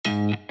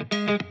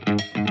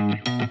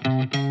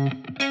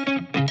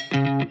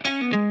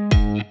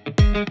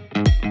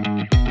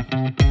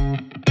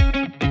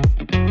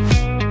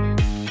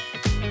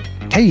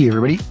Hey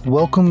everybody,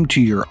 welcome to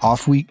your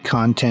off-week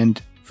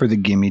content for the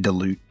Gimme the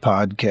Loot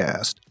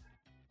podcast.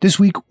 This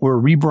week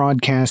we're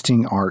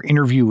rebroadcasting our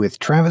interview with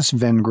Travis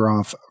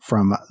Vengroff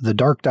from the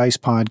Dark Dice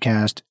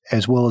podcast,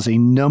 as well as a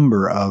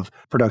number of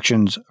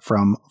productions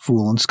from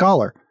Fool and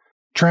Scholar.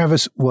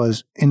 Travis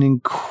was an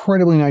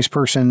incredibly nice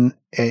person,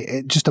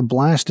 just a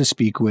blast to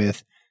speak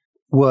with,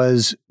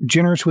 was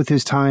generous with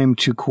his time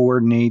to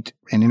coordinate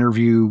an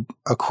interview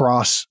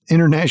across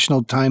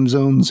international time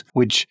zones,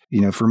 which,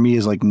 for me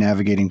is like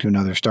navigating to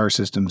another star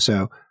system.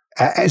 So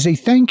as a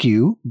thank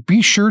you,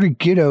 be sure to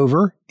get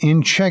over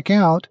and check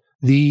out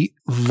the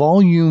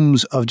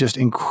volumes of just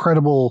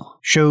incredible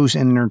shows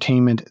and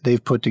entertainment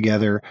they've put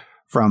together,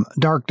 from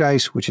Dark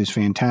Dice, which is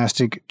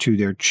fantastic, to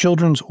their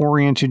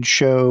children's-oriented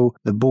show,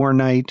 The Boar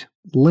Knight.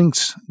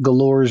 Links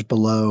galores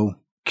below.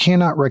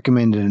 Cannot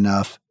recommend it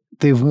enough.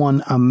 They've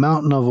won a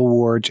mountain of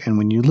awards, and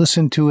when you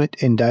listen to it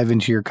and dive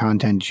into your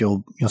content,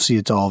 you'll see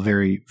it's all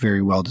very,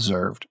 very well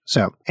deserved.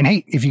 So, and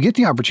hey, if you get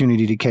the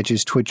opportunity to catch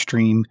his Twitch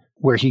stream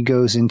where he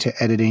goes into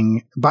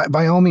editing,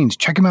 by all means,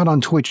 check him out on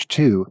Twitch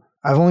too.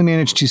 I've only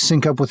managed to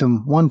sync up with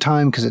him one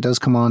time because it does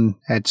come on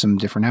at some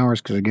different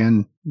hours, because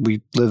again,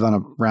 we live on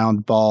a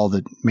round ball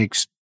that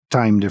makes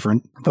time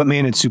different. But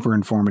man, it's super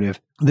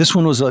informative. This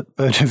one was a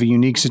bit of a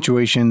unique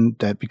situation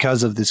that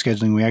because of the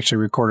scheduling, we actually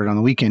recorded on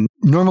the weekend.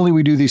 Normally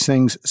we do these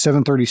things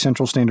 7:30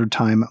 Central Standard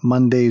Time,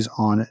 Mondays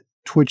on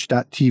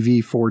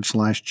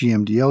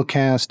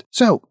twitch.tv/GMDLcast.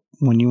 So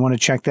when you want to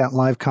check that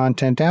live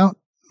content out,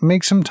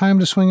 make some time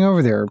to swing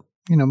over there.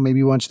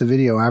 Maybe watch the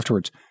video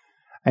afterwards.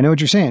 I know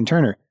what you're saying,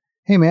 Turner.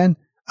 Hey man,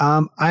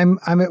 I'm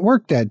at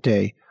work that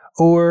day.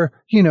 Or,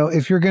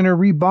 if you're going to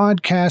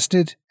rebroadcast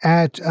it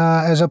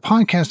as a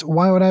podcast,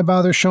 why would I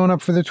bother showing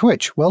up for the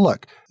Twitch? Well,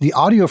 look, the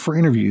audio for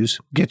interviews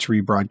gets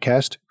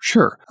rebroadcast.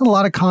 Sure. A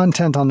lot of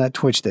content on that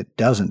Twitch that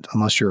doesn't,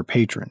 unless you're a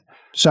patron.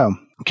 So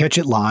catch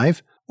it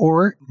live,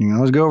 or you can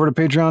always go over to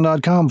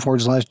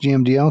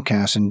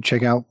patreon.com/GMDLcast and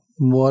check out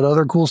what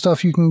other cool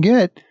stuff you can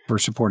get for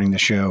supporting the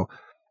show.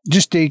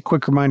 Just a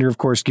quick reminder, of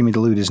course, Gimme the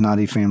Loot is not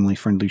a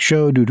family-friendly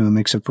show due to a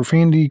mix of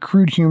profanity,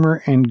 crude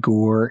humor, and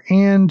gore.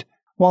 And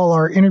while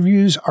our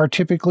interviews are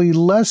typically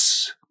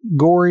less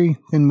gory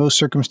in most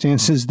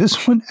circumstances,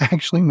 this one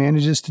actually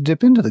manages to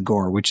dip into the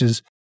gore, which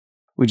is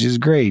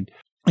great.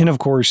 And of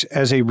course,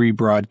 as a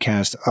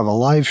rebroadcast of a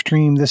live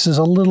stream, this is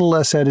a little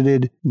less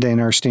edited than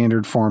our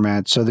standard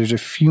format, so there's a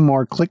few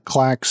more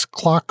click-clacks,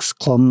 clocks,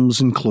 clums,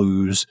 and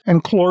clues,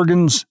 and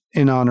clorgans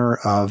in honor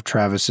of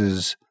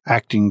Travis's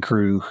acting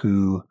crew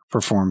who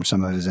performed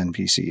some of his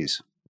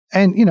NPCs.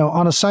 And,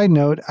 on a side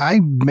note, I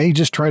may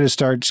just try to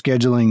start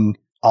scheduling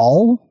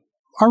all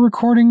our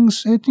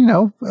recordings at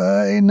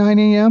 9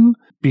 a.m.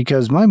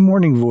 because my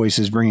morning voice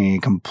is bringing a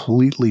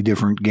completely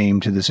different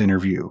game to this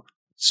interview.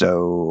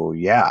 So,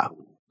 yeah.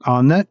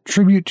 On that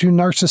tribute to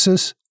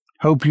Narcissus,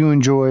 hope you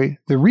enjoy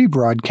the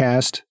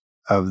rebroadcast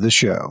of the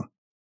show.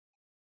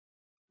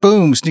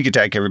 Boom, sneak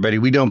attack, everybody.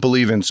 We don't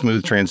believe in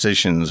smooth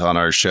transitions on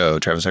our show.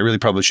 Travis, I really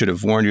probably should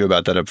have warned you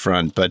about that up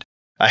front, but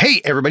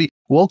hey, everybody.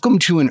 Welcome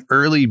to an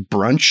early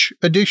brunch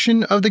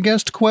edition of the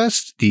Guest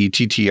Quest, the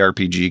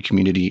TTRPG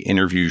community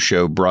interview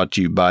show brought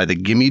to you by the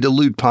Gimme the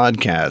Loot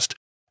podcast,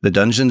 the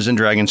Dungeons &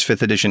 Dragons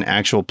 5th edition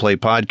actual play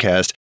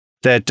podcast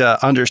that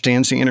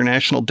understands the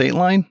international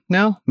dateline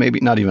now. Maybe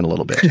not even a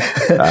little bit.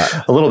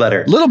 A little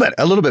better. A little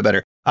bit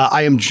better.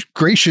 I am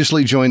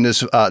graciously joined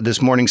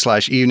this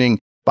morning/evening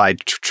by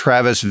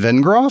Travis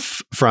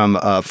Vengroff from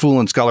Fool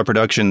and Scholar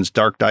Productions,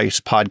 Dark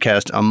Dice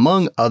podcast,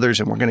 among others.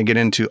 And we're going to get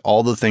into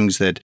all the things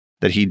that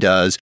he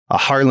does.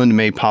 Harlan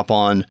may pop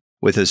on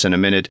with us in a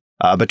minute.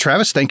 But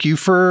Travis, thank you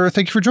for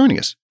joining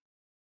us.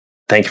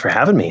 Thank you for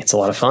having me. It's a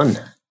lot of fun.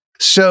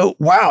 So,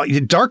 wow,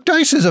 Dark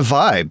Dice is a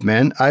vibe,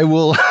 man. I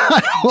will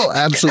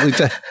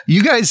absolutely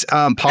you guys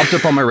popped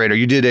up on my radar.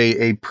 You did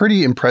a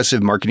pretty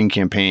impressive marketing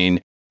campaign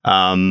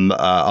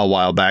a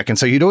while back. And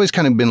so you'd always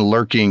kind of been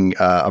lurking,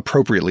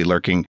 appropriately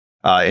lurking,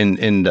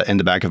 in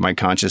the back of my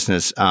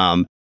consciousness.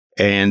 And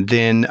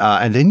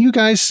then you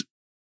guys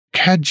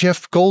had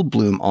Jeff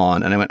Goldblum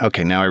on, and I went,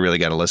 okay, now I really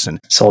got to listen.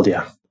 Sold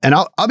ya. And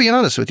I'll be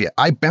honest with you,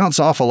 I bounce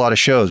off a lot of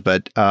shows,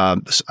 but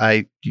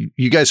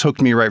you guys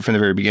hooked me right from the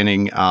very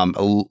beginning.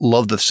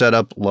 Love the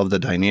setup, love the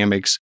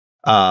dynamics.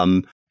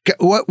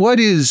 What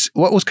was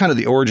kind of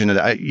the origin of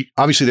that?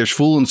 Obviously, there's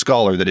Fool and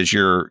Scholar that is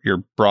your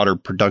broader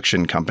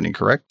production company,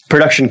 correct?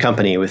 Production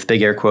company with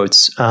big air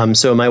quotes.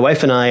 So my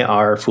wife and I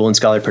are Fool and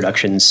Scholar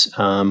Productions.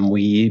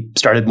 We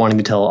started wanting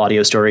to tell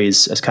audio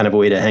stories as kind of a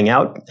way to hang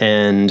out,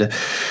 and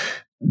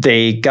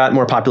they got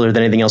more popular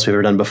than anything else we've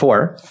ever done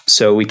before.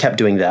 So we kept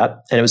doing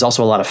that. And it was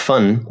also a lot of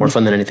fun, more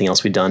fun than anything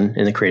else we'd done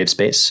in the creative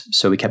space.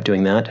 So we kept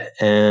doing that.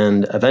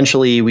 And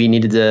eventually we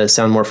needed to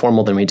sound more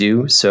formal than we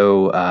do.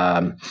 So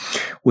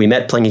we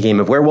met playing a game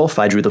of Werewolf.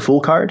 I drew the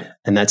Fool card.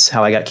 And that's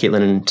how I got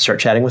Caitlin to start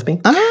chatting with me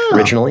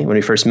originally when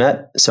we first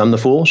met. So I'm the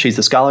Fool. She's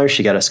the Scholar.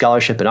 She got a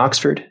scholarship at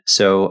Oxford.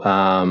 So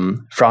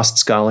Frost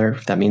Scholar,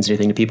 if that means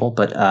anything to people.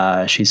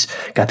 But she's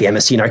got the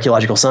MSc in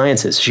Archaeological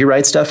Sciences. She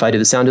writes stuff. I do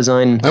the sound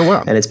design. Oh,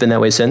 wow. And it's been that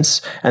way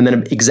since. And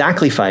then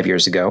exactly 5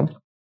 years ago,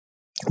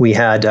 We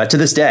had, to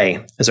this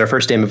day, as our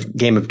first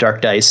game of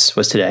Dark Dice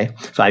was today,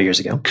 5 years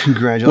ago.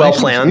 Congratulations. Well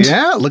planned.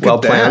 Yeah, look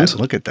at that.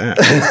 Look at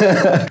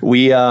that.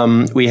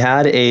 We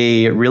had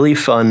a really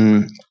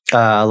fun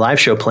live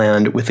show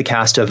planned with the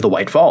cast of The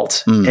White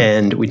Vault.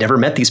 And we never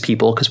met these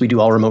people because we do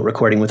all remote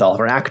recording with all of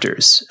our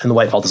actors. And The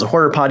White Vault is a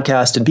horror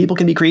podcast and people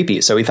can be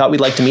creepy. So we thought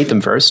we'd like to meet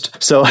them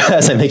first. So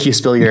as I make you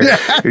spill your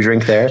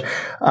drink there.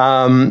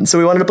 So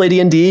we wanted to play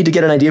D&D to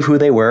get an idea of who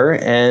they were.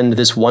 And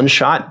this one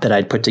shot that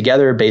I'd put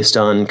together based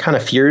on kind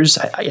of fears.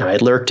 I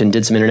lurked and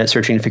did some internet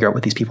searching to figure out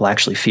what these people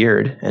actually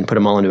feared and put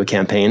them all into a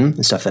campaign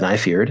and stuff that I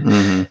feared.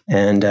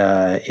 And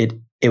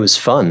it was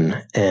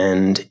fun,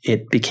 and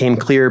it became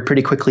clear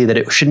pretty quickly that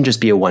it shouldn't just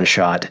be a one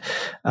shot.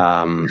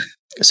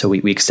 So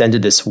we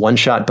extended this one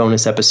shot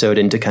bonus episode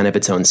into kind of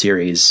its own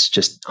series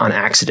just on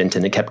accident,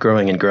 and it kept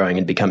growing and growing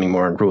and becoming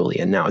more unruly.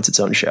 And now it's its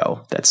own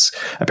show. That's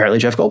apparently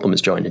Jeff Goldblum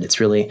has joined, and it's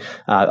really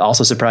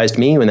also surprised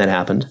me when that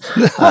happened.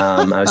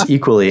 I was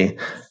equally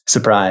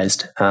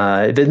surprised.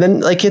 Then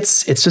like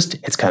it's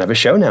kind of a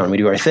show now, and we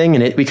do our thing,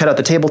 and we cut out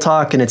the table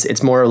talk, and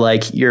it's more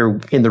like you're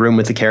in the room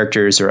with the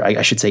characters, or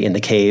I should say in the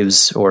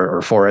caves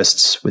or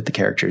forests with the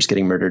characters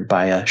getting murdered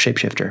by a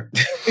shapeshifter.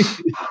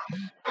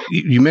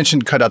 You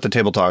mentioned cut out the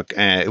table talk,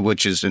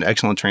 which is an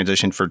excellent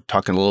transition for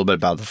talking a little bit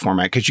about the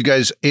format, because you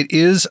guys, it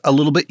is a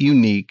little bit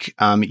unique.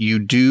 You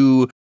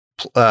do,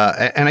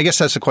 and I guess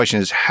that's the question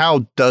is,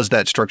 how does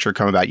that structure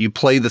come about? You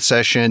play the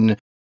session,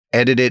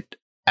 edit it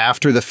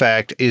after the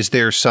fact. Is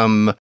there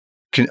some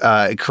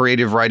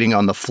creative writing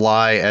on the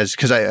fly?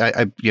 Because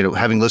I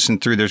having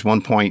listened through, there's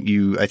one point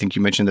I think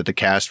you mentioned that the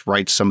cast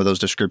writes some of those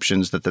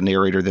descriptions that the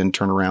narrator then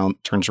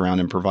turns around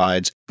and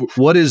provides.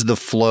 What is the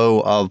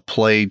flow of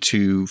play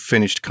to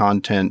finished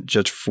content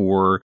just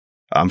for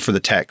the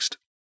text?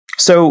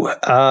 So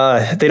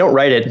they don't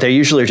write it. They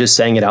usually are just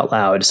saying it out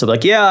loud. So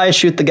like, yeah, I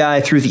shoot the guy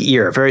through the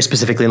ear, very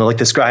specifically, and they'll like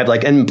describe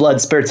like, and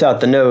blood spurts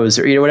out the nose,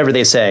 or whatever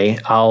they say.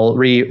 I'll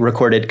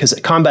re-record it because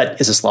combat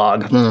is a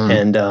slog,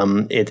 and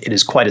it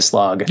is quite a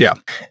slog. Yeah.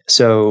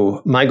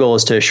 So my goal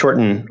is to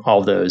shorten all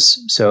of those.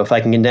 So if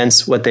I can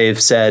condense what they've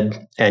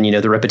said and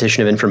the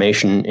repetition of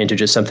information into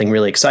just something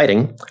really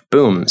exciting,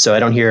 boom. So I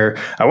don't hear,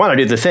 I want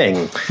to do the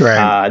thing.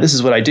 Right. This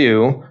is what I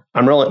do.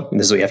 I'm rolling.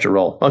 This is what you have to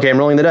roll. Okay, I'm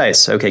rolling the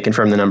dice. Okay,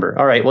 confirm the number.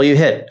 All right, well, you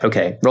hit.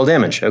 Okay, roll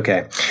damage.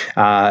 Okay.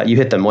 You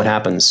hit them. What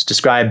happens?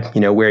 Describe,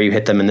 where you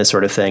hit them and this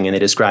sort of thing, and they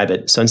describe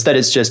it. So instead,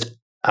 it's just,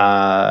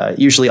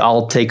 usually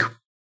I'll take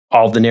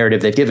all of the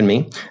narrative they've given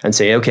me and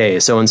say, okay,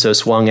 so-and-so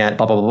swung at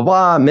blah, blah, blah, blah,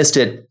 blah, missed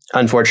it,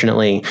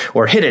 unfortunately,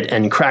 or hit it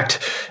and cracked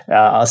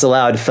a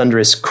loud,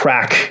 thunderous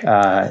crack,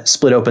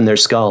 split open their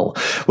skull,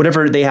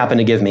 whatever they happen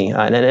to give me.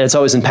 And it's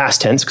always in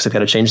past tense because I've got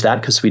to change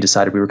that because we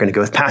decided we were going to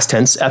go with past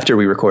tense after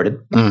we recorded,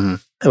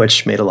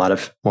 which made a lot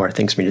of more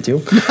things for me to do.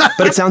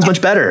 But it sounds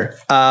much better.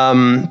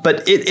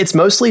 But it's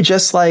mostly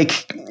just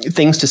like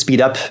things to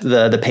speed up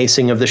the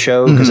pacing of the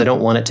show because I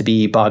don't want it to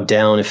be bogged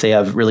down. If they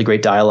have really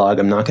great dialogue,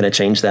 I'm not going to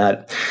change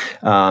that.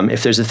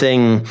 If there's a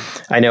thing,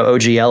 I know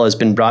OGL has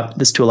been brought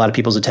this to a lot of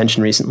people's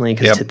attention recently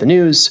because it's hit the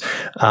news.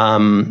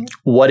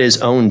 What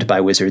is owned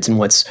by Wizards and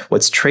what's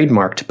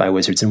trademarked by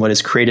Wizards and what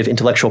is creative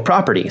intellectual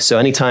property. So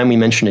anytime we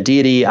mention a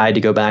deity, I had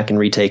to go back and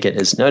retake it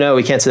as no,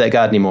 we can't say that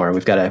god anymore.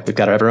 We've got to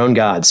have our own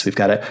gods. We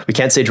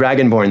can't say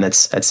Dragonborn.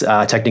 That's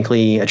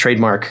technically a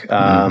trademark.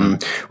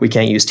 We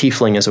can't use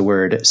Tiefling as a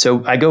word.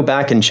 So I go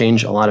back and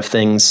change a lot of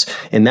things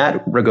in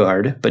that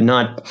regard, but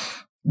not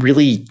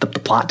really, the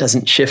plot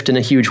doesn't shift in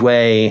a huge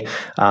way.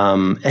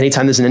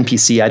 Anytime there's an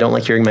NPC, I don't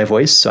like hearing my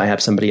voice, so I have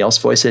somebody else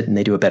voice it, and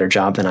they do a better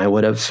job than I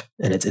would have,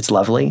 and it's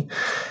lovely.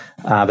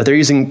 But they're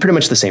using pretty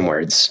much the same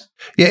words.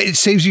 Yeah, it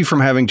saves you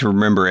from having to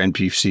remember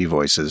NPC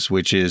voices,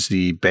 which is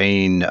the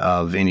bane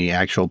of any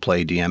actual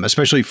play DM,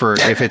 especially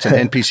if it's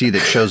an NPC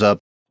that shows up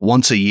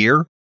once a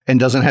year and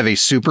doesn't have a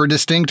super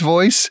distinct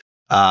voice.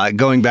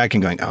 Going back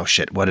and going, oh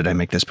shit, what did I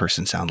make this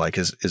person sound like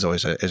is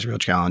always a real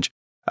challenge.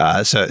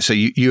 So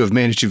you have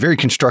managed to very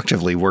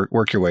constructively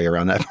work your way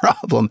around that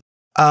problem.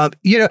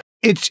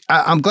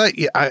 I'm glad,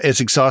 as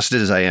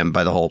exhausted as I am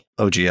by the whole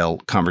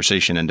OGL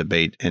conversation and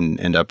debate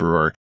and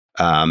uproar.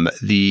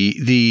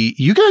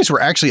 You guys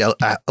were actually a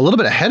little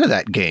bit ahead of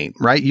that game,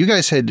 right? You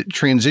guys had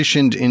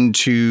transitioned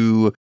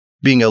into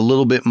being a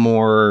little bit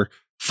more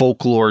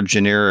folklore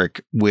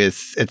generic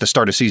at the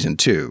start of season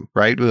 2,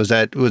 right?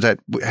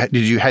 Had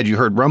you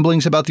heard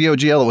rumblings about the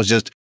OGL? It was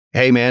just,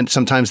 hey man,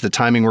 sometimes the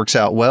timing works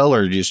out well,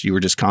 or you were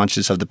just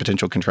conscious of the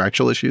potential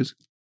contractual issues?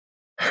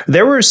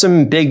 There were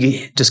some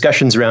big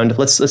discussions around,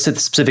 let's say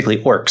specifically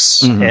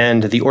orcs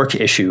and the orc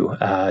issue.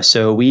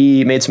 So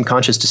we made some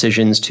conscious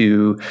decisions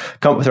to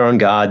come up with our own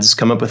gods,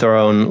 come up with our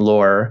own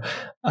lore.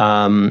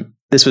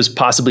 This was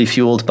possibly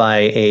fueled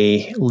by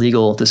a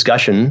legal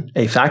discussion,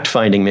 a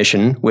fact-finding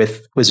mission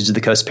with Wizards of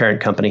the Coast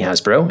parent company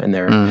Hasbro, and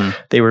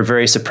they were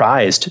very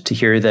surprised to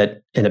hear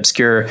that an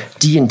obscure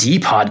D&D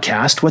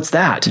podcast, what's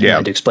that? Yeah.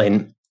 And to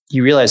explain,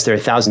 you realize there are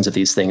thousands of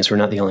these things. We're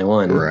not the only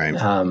one. Right.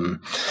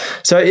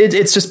 So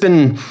it's just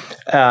been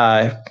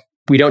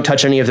we don't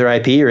touch any of their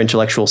IP or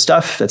intellectual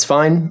stuff. That's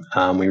fine.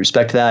 We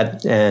respect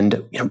that.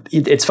 And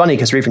it's funny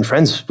because we're even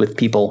friends with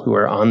people who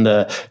are on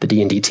the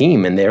D&D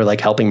team, and they're like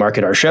helping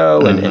market our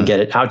show and get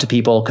it out to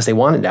people because they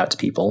want it out to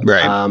people.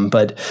 Right.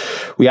 But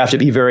we have to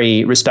be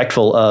very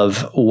respectful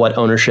of what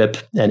ownership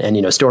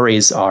and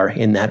stories are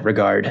in that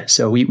regard.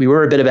 So we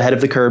were a bit of ahead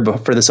of the curve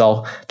before this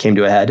all came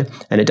to a head,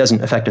 and it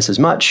doesn't affect us as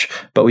much.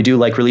 But we do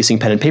like releasing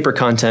pen and paper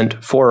content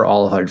for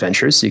all of our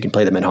adventures, so you can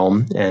play them at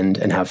home and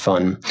have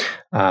fun.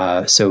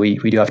 So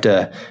we do have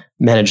to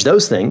manage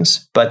those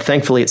things, but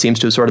thankfully it seems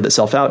to have sorted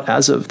itself out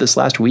as of this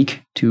last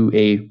week to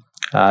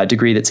a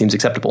degree that seems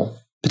acceptable,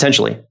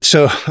 potentially.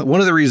 So one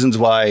of the reasons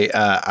why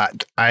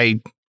I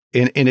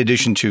in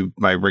addition to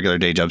my regular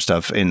day job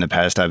stuff in the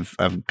past, I've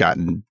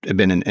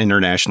been an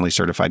internationally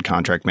certified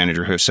contract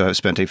manager who so have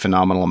spent a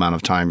phenomenal amount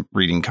of time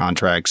reading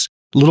contracts,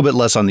 a little bit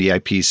less on the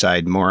IP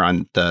side, more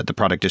on the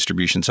product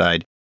distribution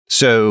side.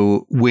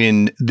 So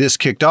when this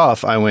kicked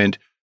off, I went,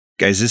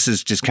 guys, this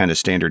is just kind of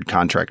standard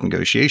contract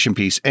negotiation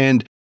piece.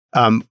 And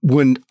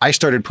when I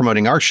started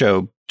promoting our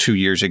show 2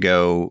 years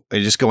ago,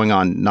 just going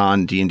on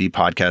non-D&D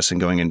podcasts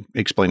and going and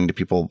explaining to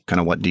people kind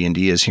of what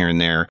D&D is here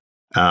and there,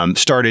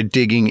 started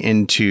digging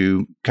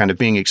into kind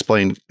of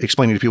explaining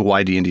to people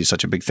why D&D is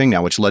such a big thing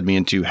now, which led me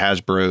into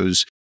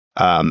Hasbro's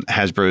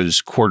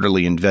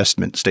quarterly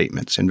investment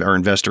statements or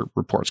investor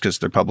reports, because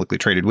they're publicly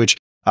traded, which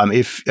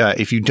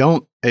if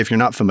you're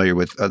not familiar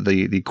with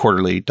the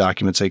quarterly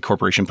documents a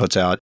corporation puts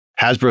out,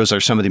 Hasbro's are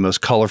some of the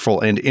most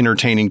colorful and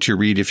entertaining to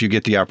read if you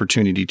get the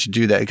opportunity to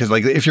do that. Because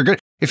like if you're going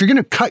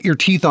to cut your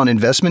teeth on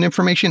investment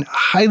information,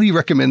 highly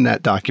recommend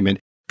that document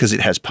because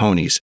it has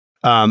ponies.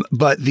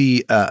 But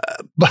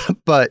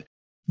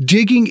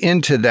digging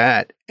into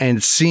that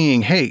and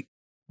seeing, hey,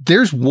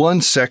 there's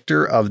one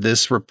sector of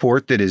this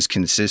report that is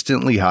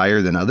consistently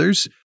higher than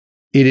others.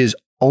 It is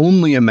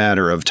only a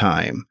matter of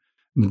time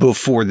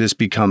before this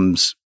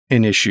becomes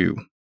an issue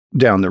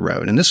down the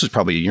road. And this was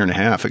probably a year and a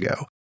half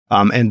ago.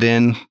 And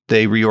then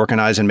they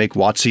reorganize and make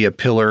WotC a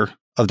pillar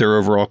of their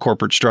overall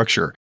corporate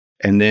structure.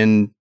 And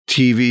then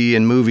TV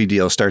and movie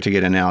deals start to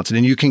get announced.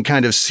 And you can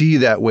kind of see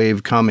that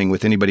wave coming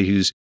with anybody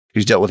who's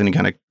dealt with any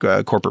kind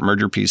of corporate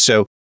merger piece.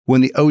 So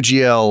when the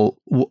OGL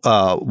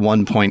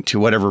 1.2,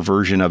 whatever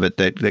version of it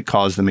that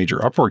caused the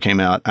major uproar came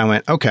out, I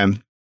went, okay,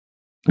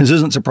 this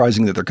isn't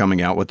surprising that they're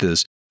coming out with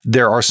this.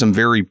 There are some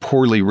very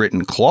poorly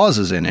written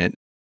clauses in it.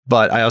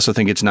 But I also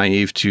think it's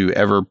naive to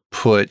ever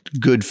put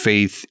good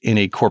faith in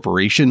a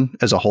corporation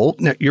as a whole.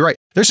 Now, you're right.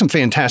 There's some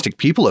fantastic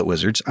people at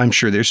Wizards. I'm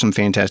sure there's some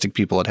fantastic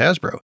people at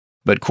Hasbro.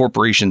 But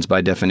corporations,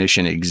 by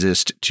definition,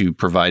 exist to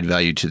provide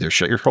value to their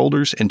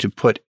shareholders, and to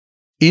put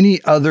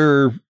any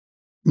other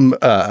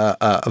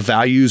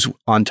values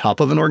on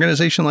top of an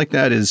organization like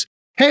that is,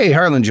 hey,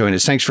 Harlan joined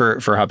us. Thanks for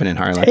hopping in,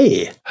 Harlan.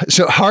 Hey.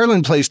 So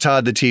Harlan plays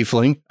Todd the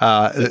Tiefling.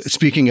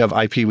 Speaking of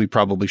IP, we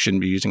probably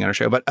shouldn't be using on our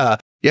show, but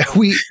yeah,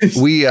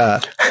 we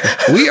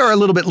are a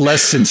little bit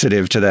less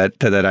sensitive to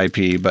that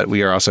IP, but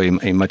we are also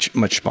a much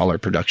smaller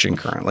production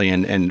currently.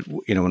 And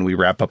when we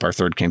wrap up our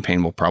third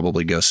campaign, we'll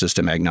probably go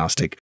system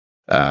agnostic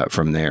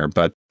from there.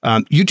 But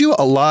you do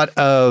a lot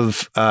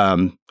of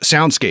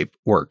soundscape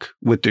work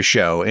with the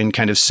show and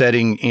kind of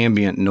setting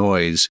ambient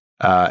noise.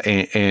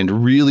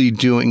 And really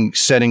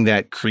setting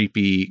that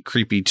creepy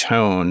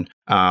tone.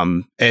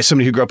 As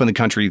somebody who grew up in the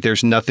country,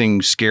 there's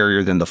nothing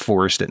scarier than the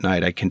forest at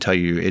night. I can tell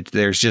you,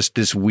 there's just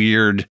this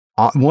weird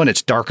one.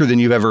 It's darker than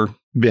you've ever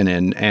been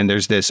in, and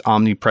there's this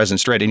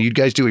omnipresent dread. And you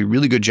guys do a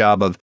really good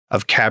job of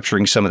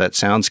capturing some of that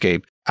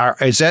soundscape. Are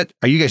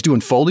you guys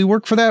doing Foley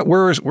work for that?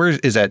 Where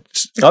is that?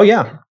 Oh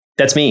yeah,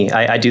 that's me.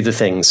 I do the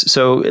things.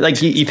 So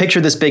like you picture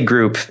this big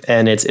group,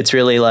 and it's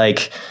really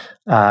like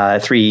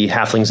 3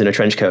 halflings in a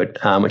trench coat,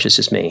 which is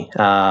just me.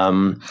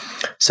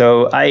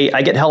 So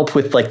I get help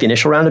with like the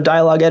initial round of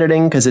dialogue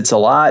editing because it's a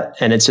lot,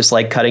 and it's just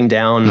like cutting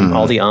down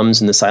all the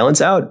ums and the silence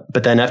out.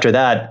 But then after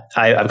that,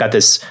 I've got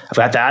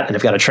that, and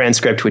I've got a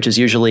transcript, which is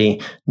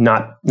usually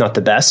not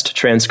the best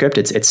transcript.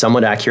 It's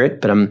somewhat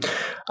accurate, but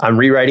I'm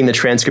rewriting the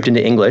transcript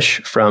into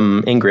English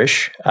from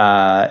English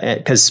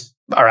because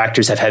our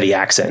actors have heavy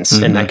accents,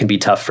 and that can be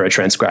tough for a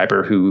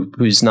transcriber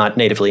who's not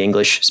natively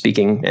English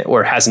speaking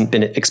or hasn't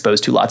been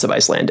exposed to lots of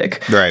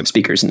Icelandic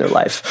speakers in their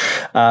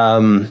life,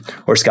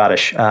 or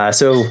Scottish.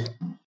 So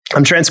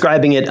I'm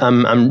transcribing it,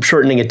 I'm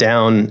shortening it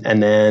down,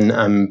 and then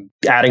I'm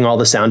adding all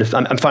the sound.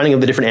 I'm finding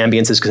the different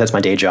ambiences because that's my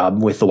day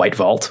job with the White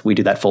Vault. We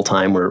do that full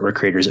time. We're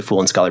creators at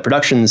Fool and Scholar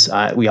Productions.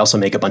 We also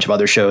make a bunch of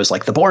other shows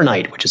like The Boar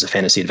Knight, which is a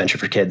fantasy adventure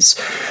for kids.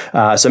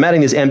 So I'm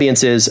adding these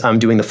ambiences. I'm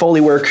doing the Foley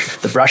work,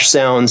 the brush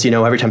sounds,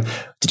 every time.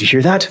 Did you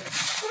hear that?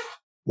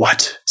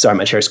 What? Sorry,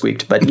 my chair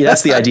squeaked. But yeah,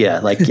 that's the idea.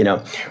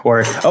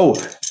 Or,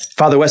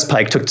 Father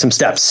Westpike took some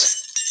steps.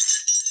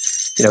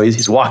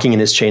 He's walking in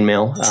his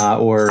chainmail.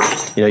 Or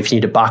if you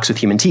need a box with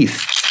human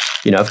teeth,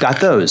 I've got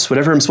those.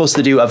 Whatever I'm supposed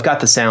to do, I've got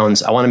the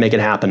sounds. I want to make it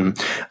happen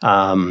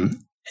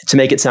to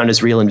make it sound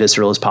as real and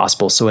visceral as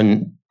possible. So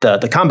when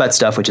the combat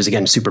stuff, which is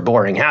again super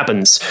boring,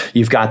 happens,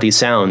 you've got these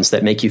sounds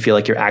that make you feel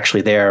like you're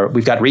actually there.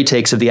 We've got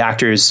retakes of the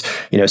actors,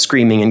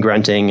 screaming and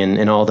grunting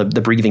and all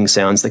the breathing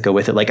sounds that go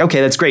with it. Like,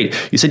 okay, that's great.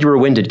 You said you were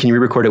winded. Can you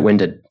re-record it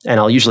winded? And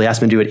I'll usually ask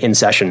them to do it in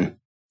session,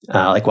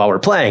 like while we're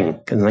playing.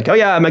 Because I'm like, oh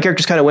yeah, my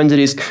character's kind of winded.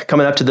 He's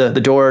coming up to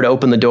the door to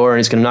open the door, and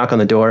he's going to knock on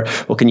the door.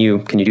 Well, can you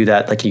do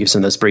that? Like, you use some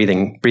of those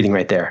breathing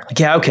right there. Like,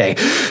 yeah, okay,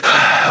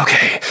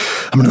 okay.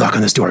 I'm going to knock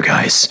on this door,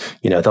 guys.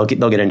 They'll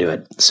get into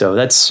it. So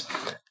that's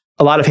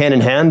a lot of hand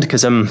in hand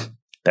because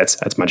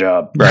that's my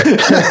job. Right.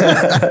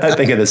 I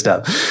think of this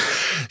stuff.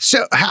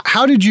 So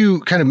how did you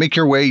kind of make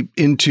your way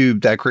into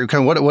that career?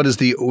 Kind of what is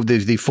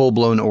the full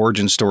blown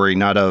origin story?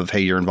 Not of,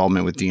 hey, your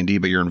involvement with D&D,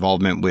 but your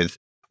involvement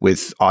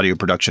with audio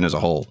production as a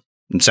whole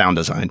and sound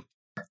design.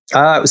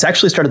 It was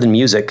actually started in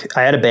music.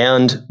 I had a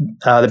band.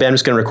 The band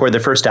was going to record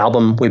their first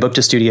album. We booked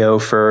a studio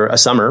for a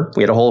summer.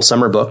 We had a whole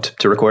summer booked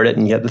to record it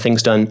and get the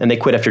things done. And they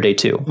quit after day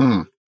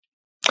 2.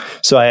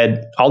 So I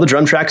had all the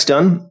drum tracks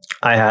done.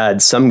 I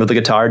had some of the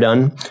guitar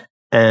done.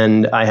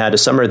 And I had a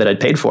summer that I'd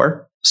paid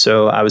for.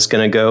 So I was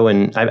going to go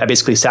and I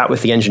basically sat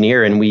with the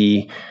engineer and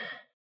we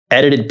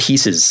edited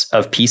pieces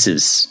of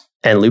pieces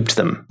and looped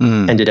them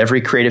and did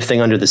every creative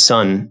thing under the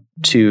sun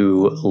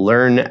to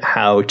learn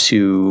how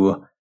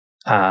to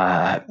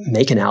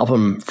make an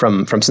album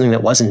from something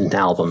that wasn't an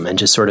album and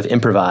just sort of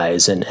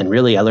improvise. And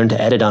really, I learned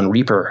to edit on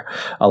Reaper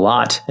a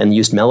lot and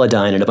used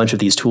Melodyne and a bunch of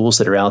these tools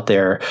that are out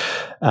there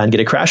and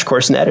get a crash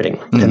course in editing.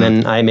 And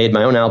then I made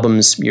my own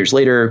albums years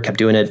later, kept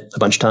doing it a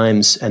bunch of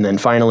times. And then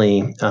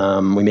finally,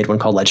 we made one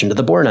called Legend of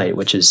the Boar Knight,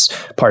 which is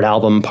part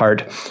album,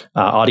 part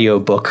audio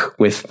book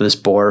with this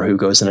boar who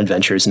goes on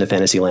adventures into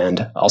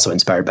Fantasyland, also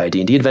inspired by a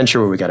D&D adventure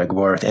where we got a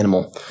boar with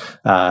animal.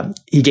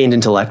 He gained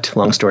intellect,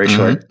 long story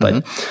short,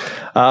 but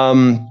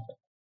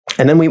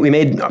and then we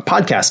made a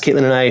podcast.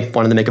 Caitlin and I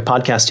wanted to make a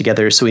podcast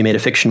together, so we made a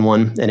fiction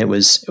one, and it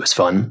was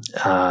fun.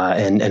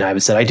 And I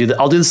said,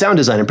 I'll do the sound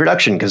design and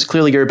production because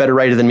clearly you're a better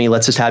writer than me.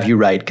 Let's just have you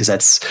write because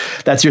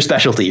that's your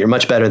specialty. You're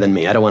much better than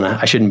me.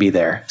 I shouldn't be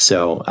there.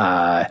 So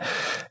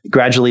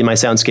gradually, my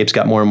soundscapes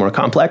got more and more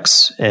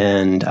complex,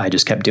 and I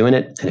just kept doing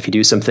it. And if you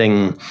do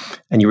something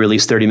and you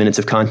release 30 minutes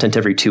of content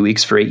every 2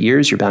 weeks for 8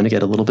 years, you're bound to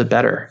get a little bit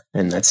better.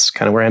 And that's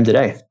kind of where I am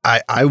today.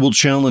 I will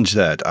challenge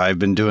that. I've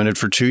been doing it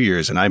for 2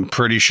 years, and I'm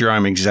pretty sure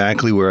I'm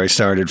exactly where I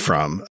started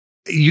from.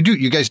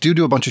 You guys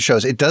do a bunch of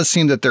shows. It does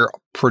seem that they're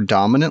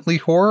predominantly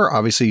horror.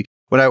 Obviously,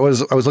 when I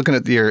was looking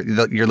at your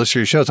list of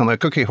your shows, I'm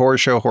like, okay, horror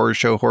show,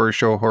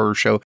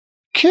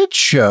 kids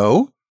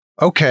show.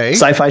 Okay.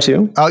 Sci-fi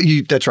too. Oh,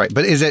 that's right.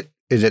 But is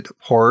it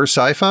horror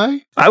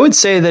sci-fi? I would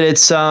say that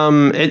it's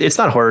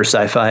not horror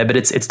sci-fi, but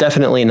it's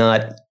definitely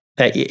not.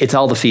 It's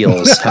all the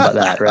feels. How about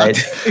that,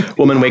 right?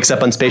 Woman wakes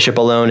up on spaceship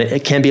alone.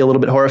 It can be a little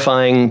bit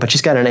horrifying, but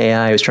she's got an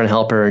AI who's trying to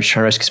help her and she's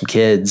trying to rescue some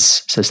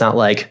kids. So it's not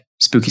like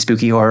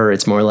spooky horror.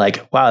 It's more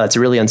like, wow, that's a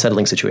really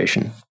unsettling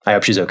situation. I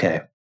hope she's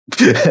okay.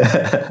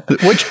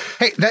 Which,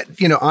 hey, that,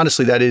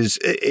 honestly, that is,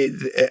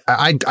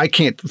 I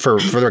can't, for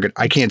the record,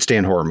 I can't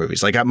stand horror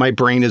movies. Like my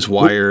brain is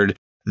wired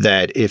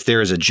that if there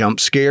is a jump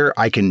scare,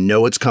 I can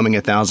know it's coming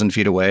 1,000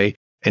 feet away,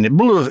 and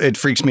it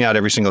freaks me out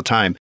every single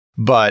time.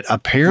 But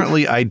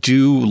apparently I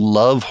do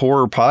love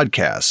horror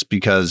podcasts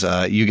because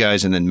you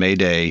guys and then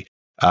Mayday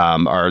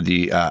are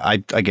the,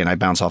 I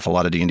bounce off a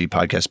lot of D&D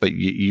podcasts, but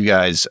you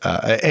guys,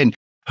 and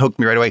hooked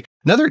me right away.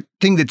 Another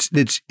thing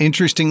that's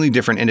interestingly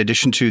different in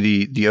addition to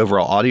the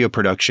overall audio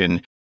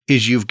production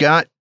is you've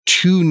got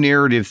 2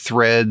 narrative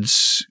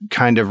threads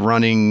kind of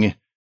running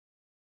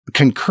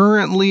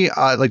concurrently,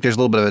 like there's a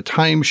little bit of a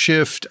time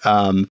shift.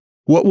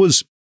 What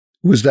was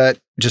that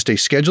just a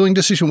scheduling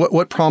decision?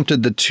 What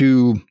prompted a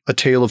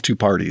tale of two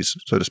parties,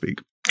 so to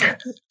speak?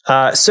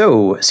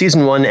 So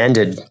season 1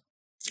 ended.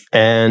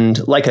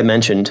 And like I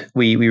mentioned,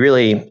 we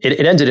really,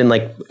 it ended in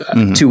like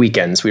 2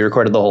 weekends. We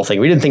recorded the whole thing.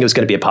 We didn't think it was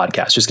going to be a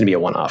podcast, just going to be a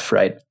one-off,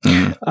 right?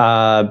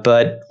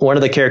 But one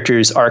of the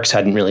characters' arcs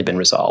hadn't really been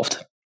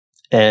resolved.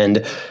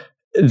 And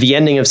the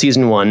ending of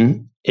season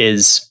 1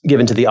 is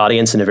given to the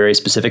audience in a very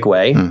specific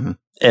way.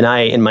 And I,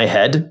 in my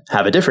head,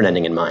 have a different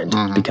ending in mind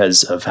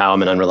because of how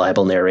I'm an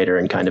unreliable narrator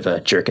and kind of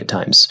a jerk at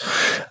times.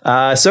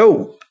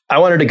 So I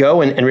wanted to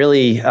go and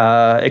really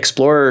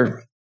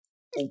explore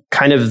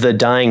kind of the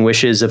dying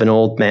wishes of an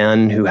old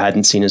man who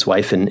hadn't seen his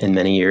wife in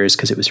many years,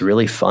 because it was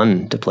really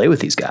fun to play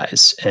with these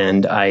guys.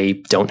 And I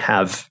don't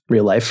have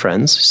real life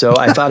friends. So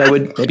I thought I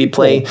would maybe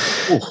play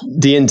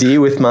D&D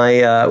with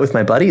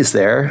my buddies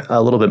there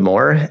a little bit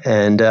more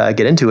and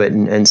get into it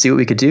and see what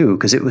we could do,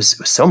 because it was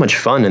so much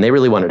fun and they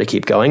really wanted to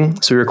keep going.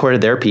 So we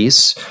recorded their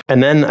piece.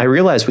 And then I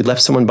realized we'd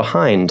left someone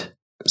behind.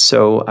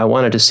 So I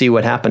wanted to see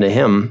what happened to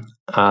him.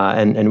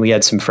 And we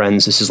had some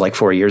friends. This is like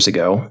 4 years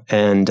ago.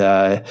 And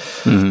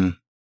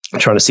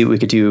trying to see what we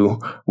could do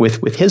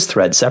with his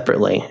thread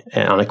separately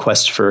on a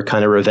quest for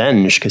kind of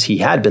revenge because he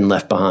had been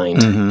left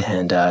behind,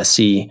 and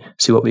see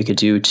what we could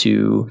do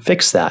to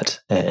fix that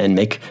and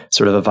make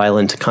sort of a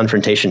violent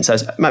confrontation. So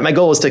my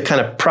goal is to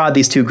kind of prod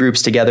these two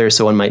groups together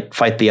so one might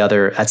fight the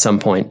other at some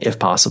point, if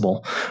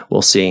possible.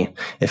 We'll see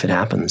if it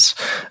happens.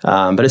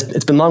 But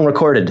it's been long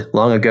recorded,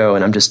 long ago,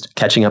 and I'm just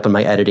catching up on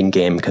my editing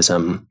game because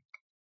I'm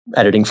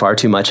editing far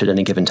too much at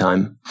any given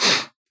time.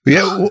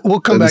 Yeah,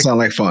 we'll come back. Sound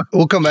like fun.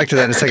 We'll come back to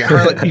that in a second.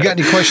 Harlan, you got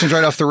any questions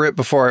right off the rip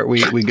before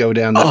we go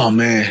down? Oh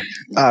man,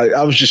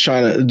 I was just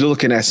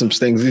looking at some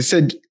things. It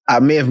said I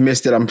may have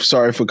missed it. I'm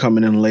sorry for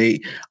coming in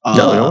late.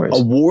 No worries.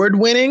 Award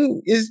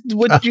winning is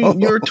what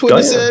your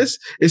Twitter says.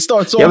 It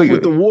starts off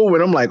with award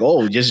win. I'm like,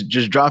 oh, just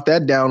drop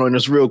that down on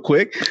us real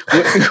quick.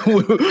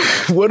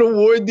 What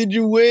award did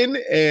you win,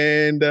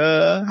 and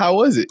how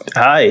was it?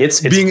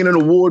 It's being in an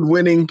award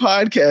winning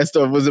podcast,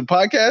 or was it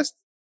podcast?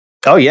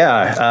 Oh,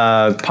 yeah.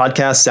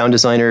 Podcast, sound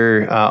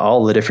designer,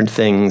 all the different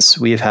things.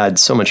 We've had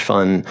so much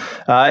fun.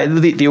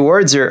 The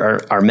awards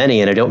are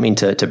many, and I don't mean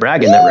to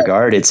brag in that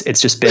regard.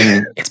 It's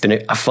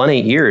been a fun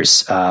 8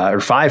 years, or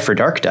 5 for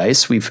Dark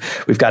Dice. We've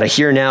got a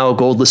Here Now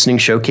Gold Listening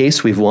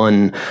Showcase. We've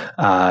won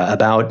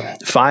about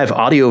 5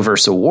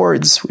 Audioverse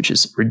awards, which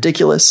is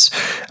ridiculous.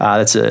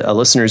 That's a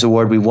listeners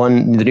award. We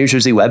won the New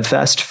Jersey Web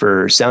Fest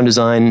for sound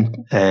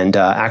design and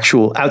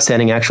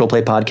outstanding actual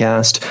play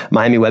podcast.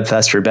 Miami Web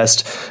Fest for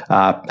best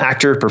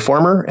actor,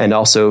 performer, and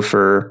also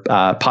for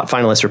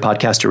finalist or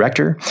podcast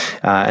director.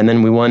 And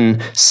then we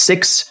won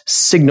 6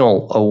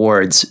 Signal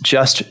Awards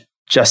just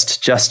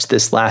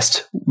this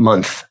last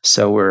month.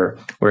 So we're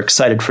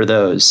excited for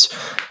those.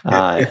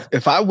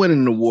 If I win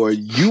an award,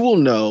 you will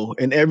know,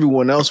 and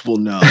everyone else will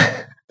know.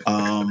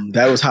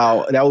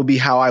 That would be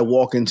how I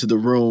walk into the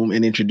room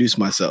and introduce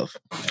myself.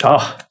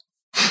 Oh,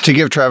 to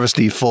give Travis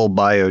the full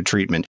bio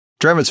treatment.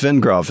 Travis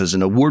Vengroff is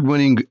an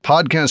award-winning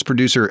podcast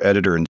producer,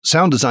 editor, and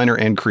sound designer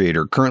and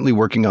creator, currently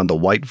working on The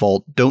White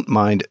Vault, Don't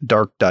Mind,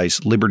 Dark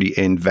Dice, Liberty,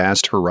 and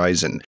Vast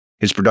Horizon.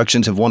 His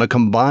productions have won a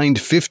combined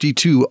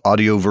 52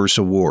 Audioverse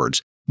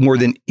awards, more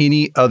than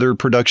any other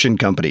production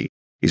company.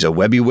 He's a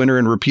Webby winner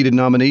and repeated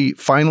nominee,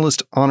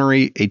 finalist,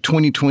 honoree, a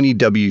 2020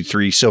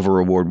 W3 Silver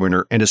Award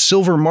winner, and a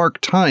Silver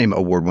Mark Time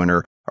Award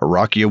winner, a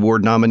Rocky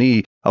Award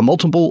nominee, a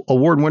multiple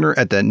award winner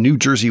at the New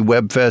Jersey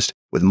Web Fest,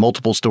 with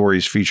multiple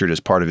stories featured as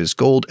part of his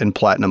Gold and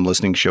Platinum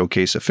Listening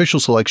Showcase official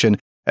selection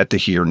at the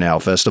Here Now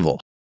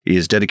Festival. He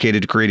is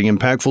dedicated to creating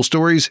impactful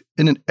stories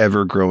in an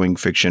ever-growing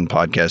fiction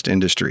podcast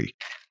industry.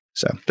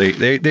 So there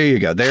you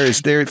go.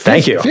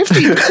 Thank you.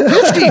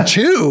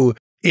 52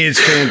 is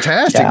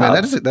fantastic, man.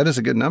 That is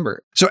a good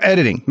number. So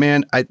editing,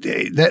 man,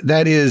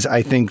 that is,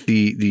 I think,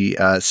 the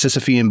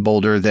Sisyphean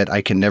boulder that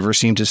I can never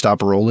seem to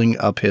stop rolling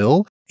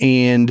uphill.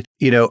 And,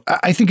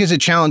 I think is a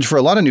challenge for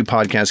a lot of new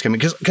podcasts coming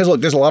because look,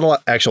 there's a lot of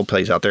actual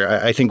plays out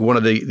there. I think one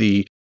of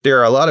there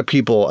are a lot of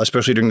people,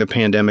 especially during the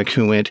pandemic,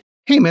 who went,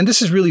 hey, man,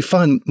 this is really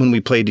fun when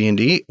we play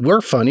D&D. We're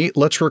funny.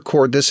 Let's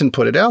record this and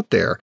put it out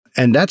there.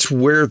 And that's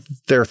where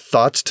their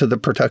thoughts to the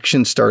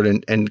production start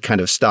and kind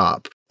of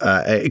stop.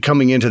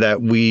 Coming into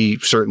that, we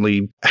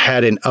certainly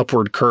had an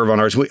upward curve on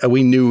ours.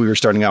 We knew we were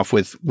starting off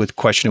with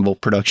questionable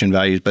production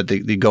values, but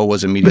the goal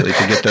was immediately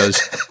to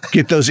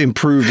get those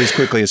improved as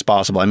quickly as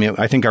possible. I mean,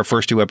 I think our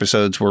first 2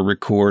 episodes were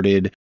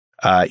recorded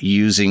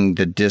using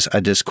a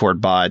Discord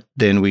bot.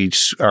 Then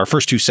our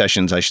first 2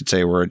 sessions, I should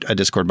say, were a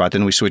Discord bot.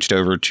 Then we switched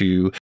over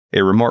to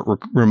a remote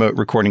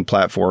recording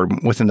platform.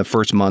 Within the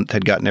first month,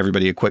 had gotten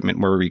everybody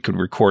equipment where we could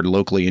record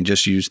locally and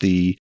just use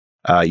use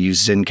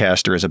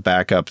Zencastr as a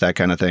backup, that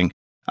kind of thing.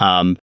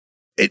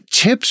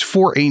 Tips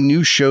for a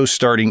new show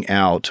starting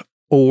out,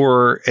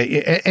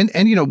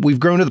 and we've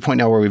grown to the point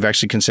now where we've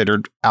actually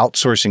considered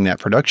outsourcing that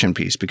production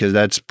piece, because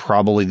that's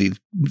probably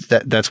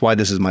that's why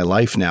this is my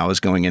life now, is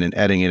going in and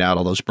editing it out,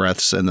 all those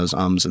breaths and those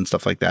ums and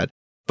stuff like that,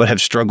 but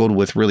have struggled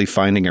with really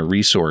finding a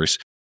resource.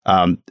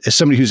 As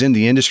somebody who's in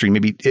the industry,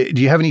 maybe, do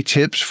you have any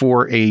tips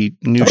for a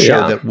new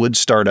show that would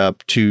start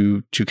up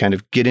to kind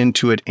of get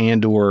into it,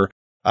 and or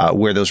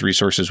where those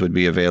resources would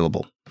be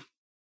available?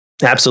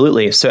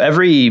 Absolutely. So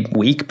every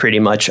week, pretty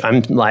much,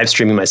 I'm live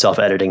streaming myself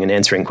editing and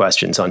answering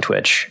questions on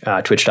Twitch,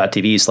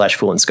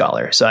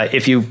 twitch.tv/FoolAndScholar. So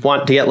if you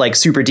want to get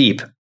super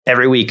deep,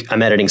 every week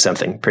I'm editing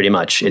something, pretty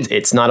much.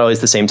 It's not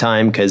always the same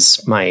time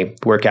because my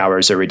work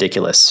hours are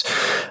ridiculous.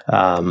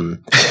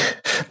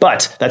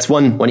 But that's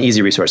one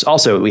easy resource.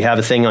 Also, we have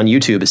a thing on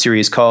YouTube, a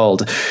series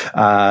called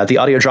The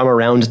Audio Drama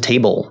Round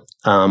Table,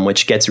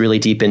 which gets really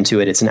deep into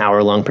it. It's an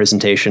hour-long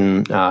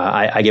presentation.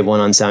 I give one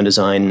on sound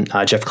design.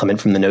 Jeff Clement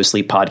from the No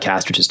Sleep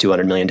podcast, which is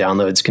 200 million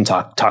downloads,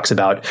 talks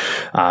about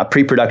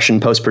pre-production,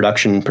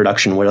 post-production,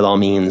 production, what it all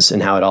means,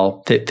 and how it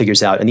all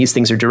figures out. And these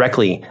things are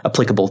directly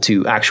applicable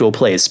to actual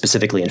plays,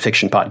 specifically in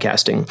fiction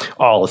podcasting,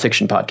 all of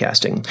fiction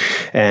podcasting.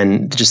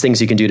 And just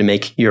things you can do to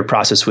make your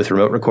process with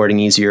remote recording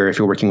easier if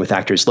you're working with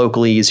actors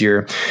locally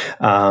easier.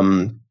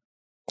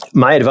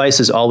 my advice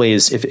is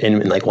always, if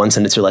in like one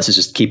sentence or less, is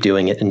just keep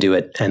doing it and do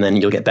it. And then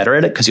you'll get better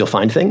at it because you'll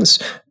find things.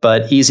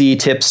 But easy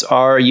tips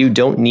are you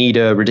don't need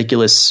a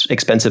ridiculous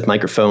expensive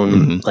microphone.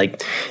 Mm-hmm.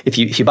 Like if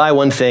you buy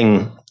one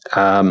thing,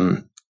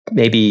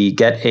 maybe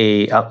get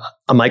a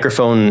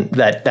microphone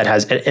that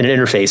has an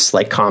interface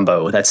like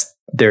Combo. That's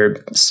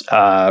their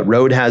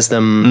Rode has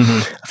them.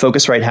 Mm-hmm.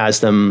 Focusrite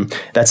has them.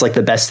 That's like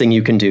the best thing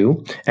you can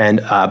do.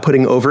 And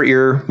putting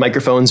over-ear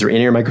microphones or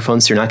in-ear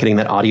microphones, so you're not getting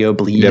that audio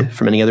bleed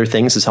from any other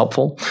things, is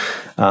helpful.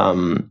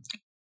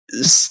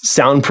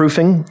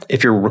 Soundproofing,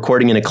 if you're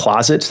recording in a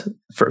closet,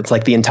 it's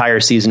like the entire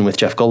season with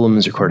Jeff Goldblum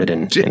is recorded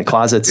in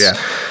closets,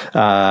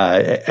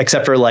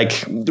 except for like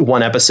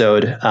one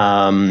episode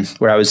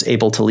where I was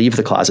able to leave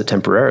the closet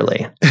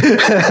temporarily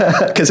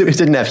because it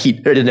didn't have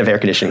heat or didn't have air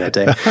conditioning that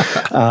day.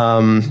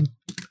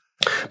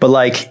 But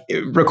like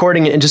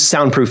recording and just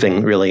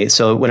soundproofing, really.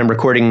 So when I'm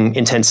recording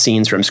intense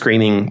scenes where I'm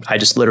screaming, I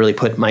just literally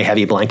put my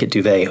heavy blanket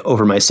duvet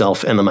over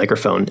myself and the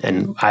microphone.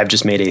 And I've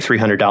just made a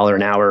 $300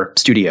 an hour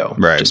studio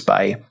just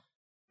by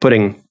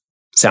putting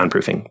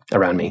soundproofing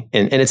around me.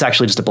 And it's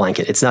actually just a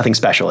blanket. It's nothing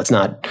special. It's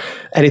not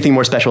anything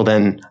more special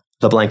than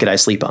the blanket I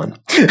sleep on.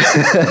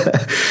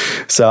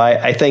 So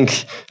I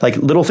think like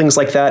little things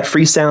like that.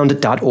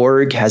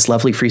 Freesound.org has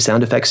lovely free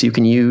sound effects you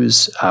can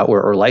use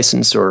or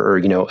license or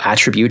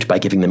attribute by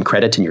giving them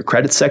credit in your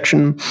credits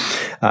section.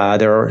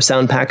 There are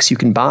sound packs you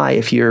can buy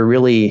if you're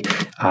really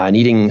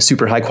needing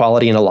super high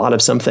quality and a lot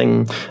of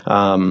something.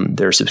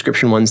 There are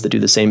subscription ones that do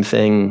the same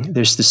thing.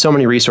 There's so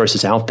many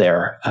resources out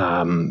there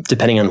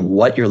depending on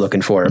what you're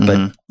looking for. Mm-hmm.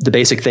 But the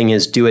basic thing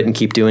is do it and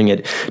keep doing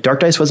it.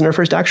 Dark Dice wasn't our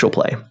first actual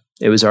play.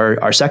 It was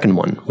our second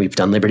one. We've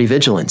done Liberty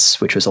Vigilance,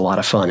 which was a lot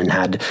of fun and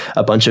had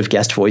a bunch of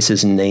guest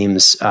voices and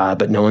names,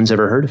 but no one's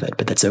ever heard of it.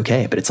 But that's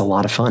okay. But it's a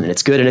lot of fun and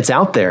it's good and it's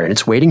out there and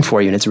it's waiting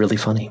for you and it's really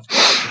funny.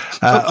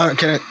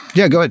 Can I?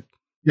 Yeah, go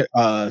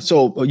ahead.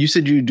 So you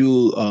said you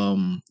do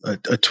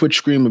a Twitch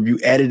stream of you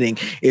editing.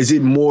 Is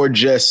it more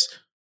just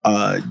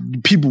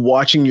people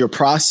watching your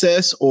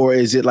process, or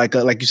is it like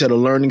you said, a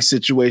learning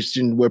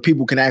situation where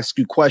people can ask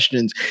you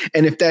questions?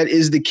 And if that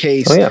is the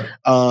case,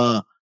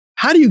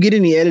 how do you get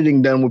any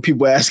editing done with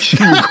people asking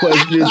you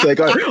questions? Like,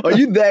 are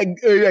you that?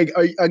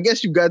 Like, I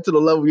guess you got to the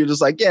level where you're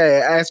just like,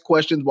 ask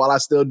questions while I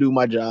still do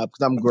my job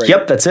because I'm great.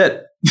 Yep, that's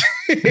it.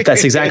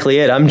 That's exactly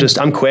it.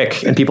 I'm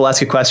quick, and people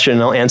ask a question,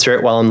 and I'll answer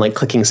it while I'm like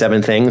clicking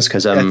 7 things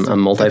because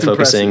I'm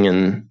multi-focusing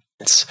and.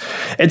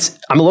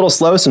 I'm a little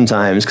slow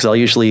sometimes because I'll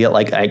usually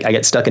get I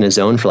get stuck in a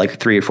zone for like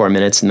 3 or 4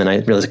 minutes and then I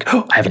realize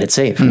I haven't hit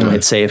save. And then I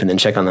hit save and then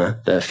check on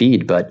the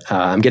feed. But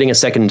I'm getting a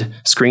second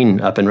screen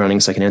up and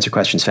running so I can answer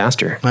questions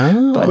faster.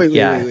 Oh. But, wait.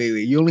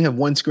 You only have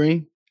one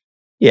screen?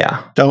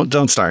 Yeah.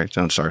 Don't start,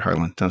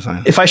 Harlan. Don't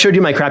start. If I showed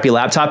you my crappy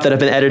laptop that I've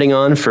been editing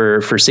on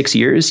for 6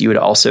 years, you would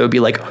also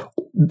be like,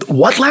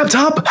 what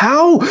laptop?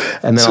 How?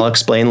 And then I'll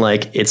explain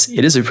it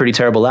is a pretty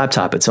terrible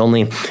laptop. It's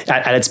only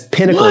at its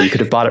pinnacle, you could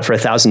have bought it for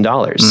 $1,000.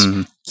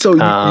 Mm-hmm. So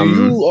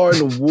you are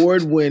an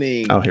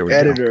award-winning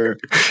editor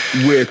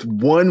with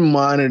one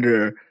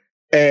monitor,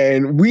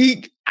 and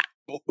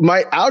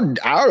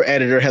our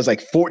editor has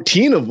like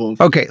 14 of them.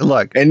 Okay,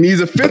 look, and needs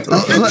a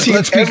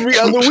 15th every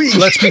other week.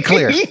 Let's be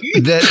clear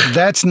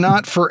that's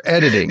not for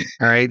editing.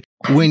 All right,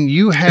 when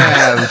you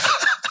have.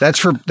 That's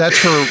for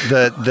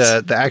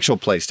the actual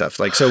play stuff.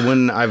 Like, so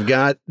when I've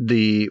got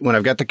the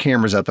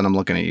cameras up and I'm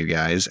looking at you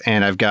guys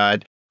and I've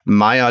got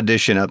my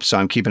audition up, so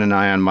I'm keeping an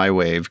eye on my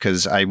wave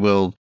because I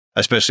will,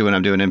 especially when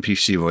I'm doing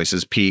NPC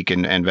voices, Peak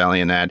and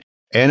Valiant Ad.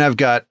 And I've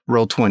got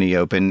Roll20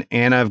 open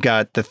and I've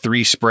got the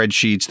 3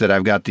 spreadsheets that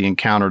I've got the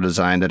encounter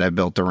design that I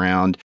built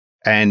around.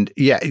 And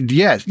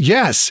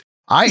yes,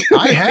 I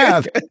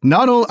have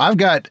not only I've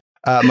got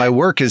my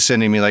work is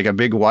sending me like a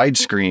big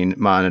widescreen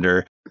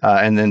monitor.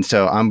 And then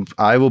so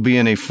I will be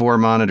in a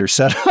 4-monitor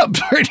setup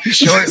pretty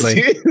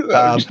shortly.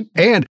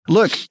 And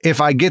look, if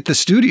I get the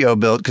studio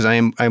built, because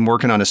I'm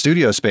working on a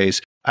studio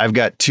space, I've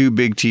got 2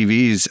 big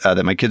TVs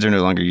that my kids are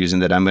no longer using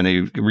that I'm going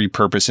to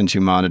repurpose into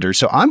monitors.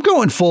 So I'm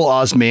going full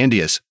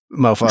Ozymandias,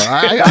 mofo.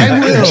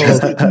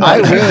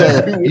 I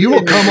will. You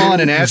will come on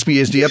and ask me,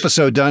 is the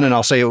episode done? And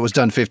I'll say it was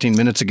done 15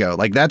 minutes ago.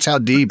 Like, that's how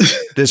deep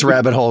this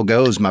rabbit hole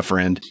goes, my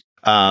friend.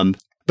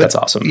 That's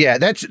awesome. Yeah,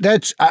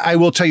 that's. I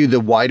will tell you the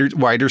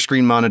wider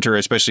screen monitor,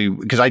 especially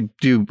because I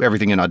do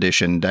everything in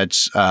Audition.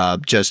 That's I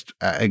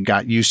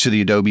got used to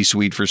the Adobe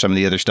suite for some of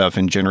the other stuff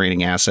and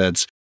generating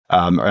assets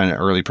in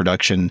early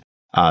production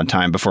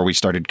time before we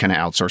started kind of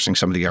outsourcing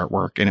some of the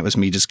artwork, and it was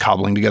me just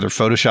cobbling together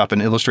Photoshop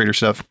and Illustrator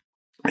stuff.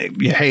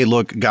 Hey,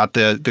 look, got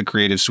the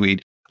creative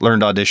suite,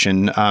 learned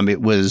Audition.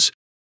 It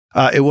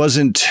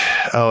wasn't.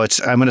 I'm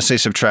going to say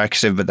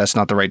subtractive, but that's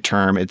not the right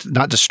term. It's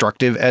not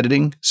destructive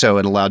editing, so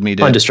it allowed me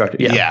to undestructive.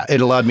 Yeah,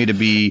 it allowed me to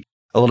be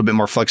a little bit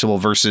more flexible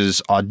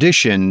versus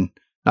Audition.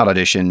 not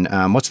Audition.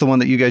 What's the one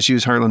that you guys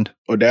use, Harlan?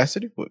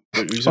 Audacity?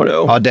 Oh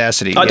no,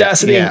 Audacity.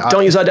 Audacity. Yeah.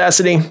 Don't use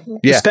Audacity.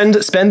 Yeah. Spend the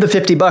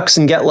 $50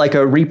 and get like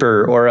a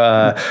Reaper or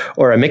a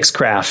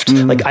Mixcraft.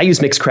 Mm-hmm. Like I use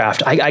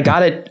Mixcraft. I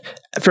got it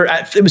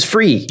it was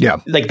free. Yeah.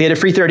 Like they had a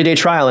free 30-day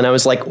trial, and I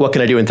was like, what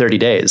can I do in 30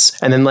 days?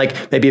 And then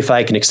like maybe if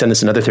I can extend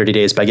this another 30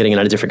 days by getting it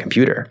on a different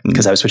computer,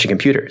 because I was switching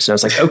computers. And I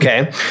was like,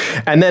 okay.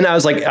 And then I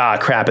was like,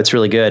 crap, it's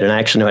really good, and I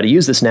actually know how to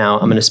use this now.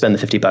 I'm going to spend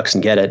the $50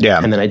 and get it.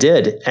 Yeah. And then I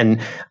did, and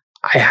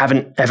I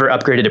haven't ever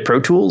upgraded to Pro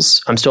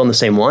Tools. I'm still in the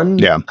same one.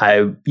 Yeah.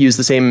 I use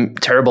the same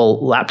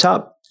terrible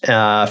laptop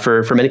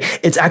for many.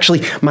 It's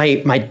actually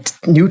my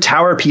new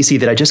tower PC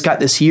that I just got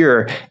this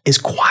year is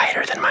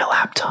quieter than my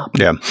laptop.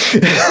 Yeah.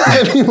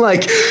 I mean,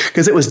 like,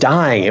 because it was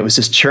dying. It was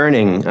just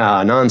churning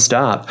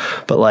nonstop.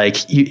 But like,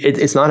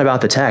 it's not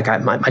about the tech.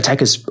 My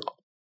tech is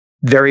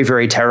very,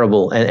 very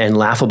terrible and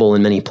laughable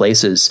in many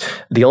places.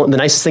 The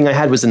nicest thing I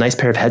had was a nice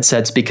pair of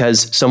headsets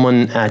because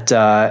someone at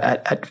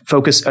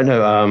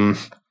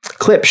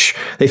Klipsch,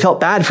 they felt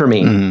bad for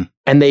me. Mm-hmm.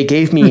 And they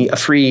gave me a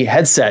free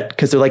headset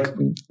because they're like,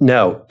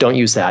 no, don't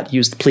use that.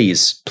 Use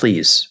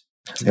please.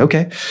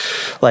 Okay.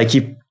 Like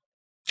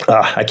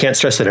I can't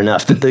stress it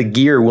enough that the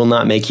gear will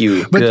not make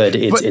you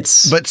good.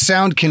 But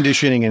sound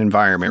conditioning and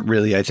environment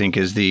really, I think,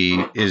 is the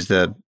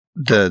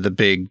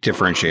big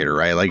differentiator,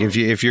 right? Like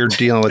if you're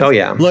dealing with,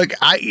 look,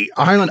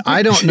 Harlan,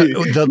 I don't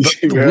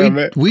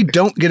know. We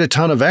don't get a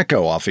ton of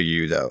echo off of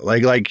you though.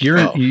 Like you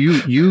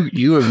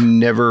have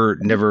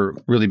never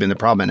really been the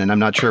problem, and I'm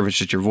not sure if it's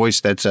just your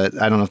voice. I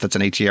don't know if that's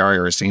an ATRI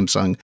or a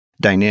Samsung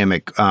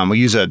dynamic. We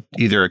use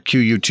either a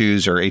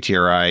QU2s or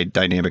ATRI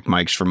dynamic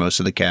mics for most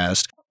of the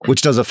cast,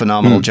 which does a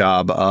phenomenal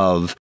job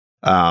of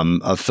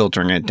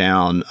filtering it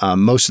down.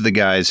 Most of the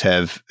guys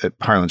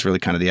Harlan's really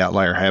kind of the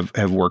outlier,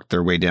 have worked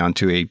their way down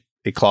to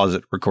a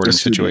closet recording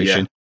situation.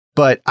 Yeah.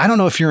 But I don't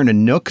know if you're in a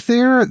nook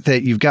there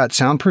that you've got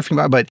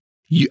soundproofing, but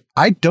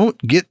I don't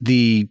get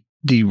the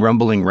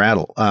rumbling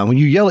rattle. When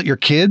you yell at your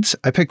kids,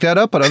 I pick that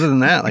up. But other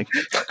than that, like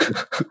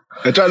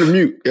I try to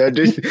mute.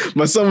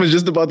 My son was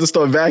just about to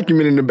start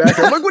vacuuming in the back.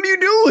 I'm like, what are you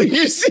doing?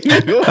 You see me?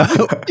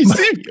 You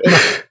see me?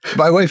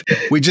 My wife,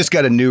 we just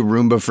got a new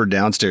Roomba for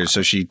downstairs.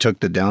 So she took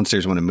the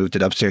downstairs one and moved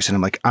it upstairs. And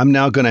I'm like, I'm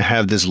now going to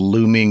have this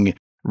looming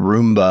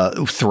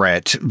Roomba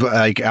threat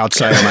like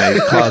outside my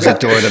closet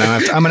door that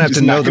I'm going to have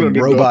to know the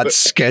robot's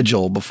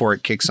schedule before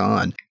it kicks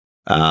on.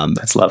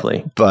 That's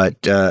lovely. But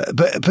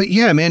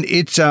yeah, man,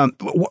 it's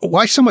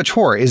why so much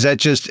horror? Is that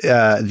just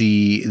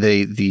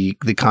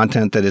the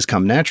content that has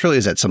come naturally?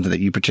 Is that something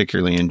that you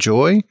particularly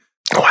enjoy?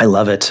 Oh, I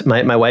love it.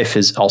 My wife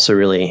is also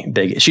really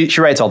big. She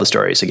writes all the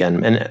stories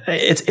again, and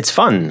it's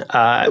fun.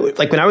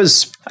 Like when I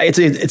was,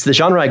 it's the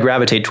genre I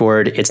gravitate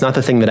toward. It's not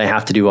the thing that I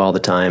have to do all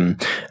the time.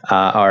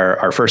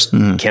 Our first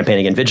campaign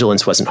against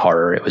Vigilance wasn't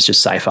horror. It was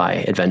just sci-fi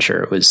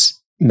adventure. It was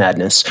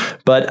madness,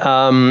 but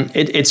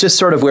it's just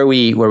sort of where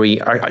we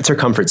are. It's our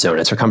comfort zone.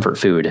 It's our comfort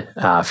food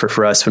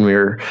for us. When we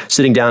were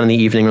sitting down in the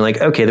evening, we're like,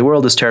 okay, the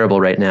world is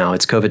terrible right now.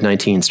 It's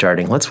COVID-19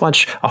 starting. Let's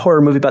watch a horror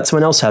movie about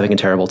someone else having a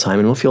terrible time,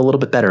 and we'll feel a little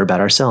bit better about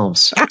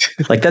ourselves.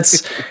 Like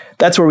that's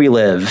where we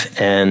live,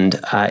 and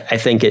I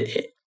think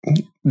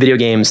video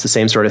games, the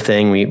same sort of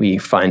thing. We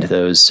find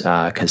those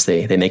because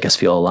they make us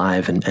feel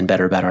alive and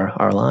better about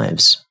our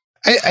lives.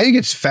 I think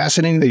it's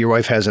fascinating that your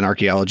wife has an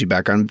archaeology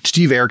background.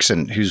 Steve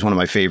Erickson, who's one of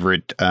my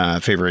favorite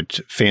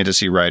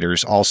fantasy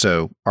writers,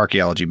 also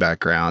archaeology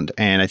background,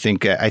 and I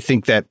think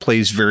that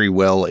plays very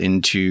well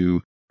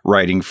into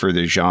writing for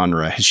the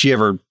genre. Has she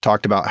ever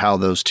talked about how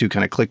those two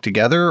kind of click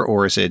together,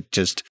 or is it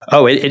just?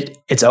 Oh,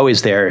 it's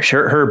always there.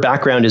 Her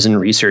background is in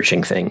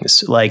researching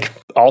things. Like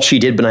all she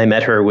did when I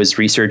met her was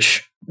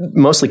research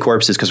mostly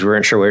corpses because we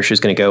weren't sure where she was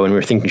going to go, and we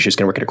were thinking she was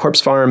going to work at a corpse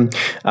farm,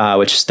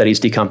 which studies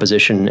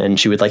decomposition. And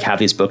she would like have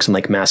these books on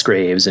like mass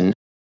graves. And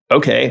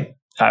okay,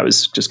 I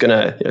was just going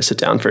to sit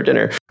down for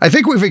dinner. I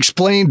think we've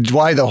explained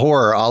why the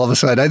horror all of a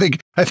sudden.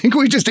 I think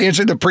we just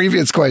answered the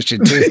previous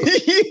question too.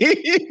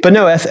 But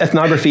no,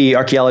 ethnography,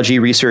 archaeology,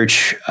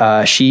 research.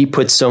 She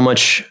puts so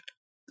much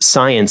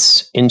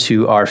science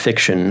into our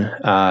fiction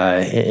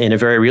in a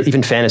very real,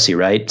 even fantasy,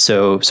 right?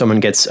 So someone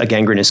gets a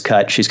gangrenous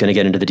cut, she's going to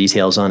get into the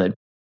details on it.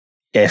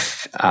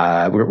 If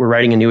we're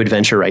writing a new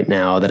adventure right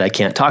now that I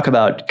can't talk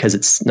about because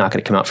it's not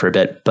going to come out for a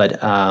bit, but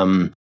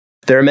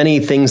there are many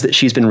things that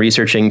she's been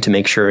researching to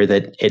make sure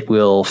that it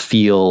will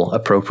feel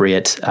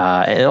appropriate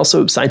and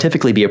also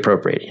scientifically be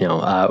appropriate,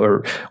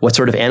 or what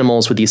sort of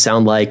animals would these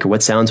sound like, or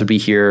what sounds would be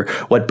here,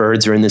 what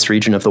birds are in this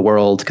region of the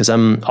world. Because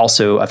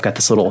I've got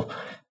this little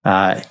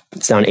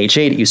sound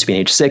H8. It used to be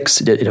an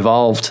H6. It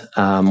evolved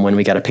when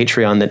we got a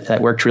Patreon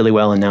that worked really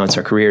well, and now it's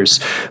our careers.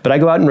 But I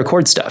go out and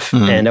record stuff,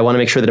 and I want to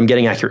make sure that I'm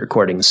getting accurate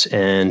recordings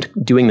and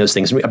doing those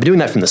things. I've been doing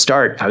that from the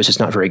start. I was just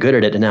not very good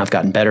at it, and now I've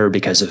gotten better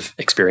because of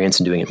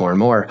experience and doing it more and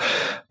more.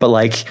 But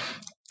like,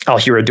 I'll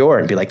hear a door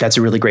and be like, "That's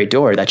a really great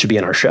door. That should be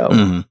in our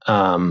show."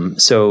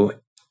 So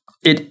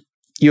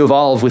you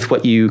evolve with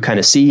what you kind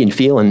of see and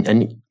feel,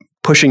 and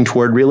pushing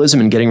toward realism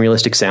and getting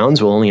realistic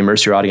sounds will only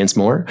immerse your audience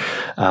more,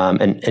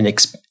 and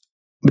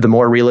the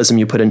more realism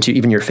you put into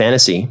even your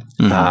fantasy,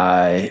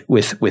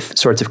 with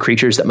sorts of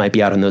creatures that might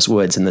be out in those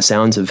woods, and the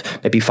sounds of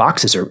maybe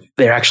foxes, or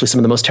they're actually some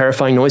of the most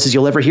terrifying noises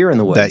you'll ever hear in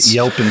the woods. That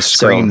yelp and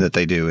scream that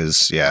they do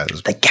is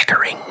the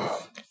geckering.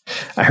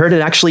 I heard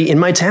it actually in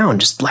my town,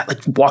 just like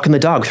walking the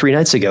dog 3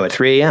 nights ago at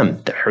 3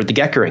 a.m. I heard the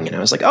geckering, and I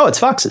was like, oh, it's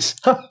foxes.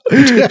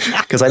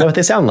 Because I know what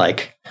they sound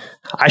like.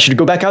 I should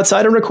go back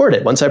outside and record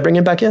it once I bring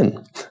it back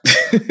in.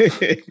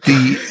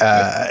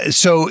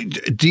 So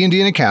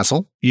D&D in a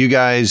Castle, you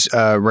guys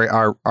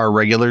are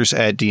regulars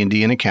at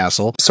D&D in a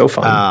Castle. So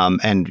fun.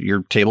 And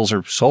your tables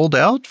are sold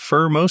out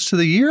for most of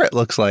the year, it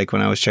looks like,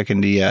 when I was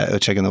checking the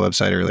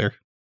website earlier.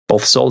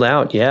 Both sold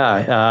out,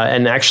 yeah.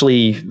 And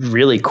actually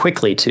really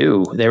quickly,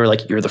 too. They were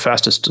like, you're the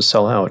fastest to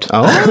sell out.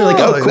 Oh, like,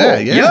 oh, cool.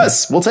 That, yeah.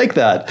 Yes, we'll take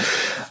that.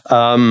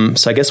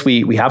 So I guess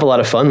we have a lot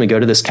of fun. We go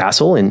to this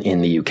castle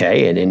in the UK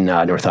and in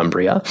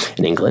Northumbria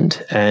in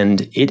England.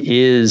 And it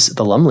is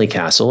the Lumley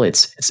Castle.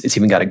 It's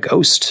even got a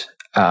ghost,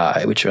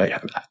 which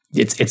I've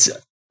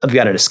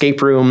got an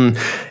escape room,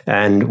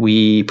 and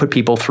we put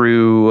people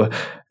through.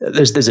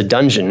 There's a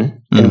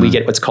dungeon, and we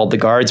get what's called the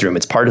guards room.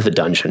 It's part of the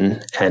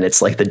dungeon, and it's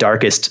like the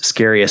darkest,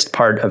 scariest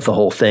part of the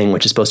whole thing,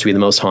 which is supposed to be the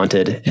most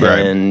haunted. Right.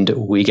 And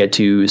we get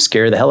to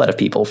scare the hell out of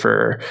people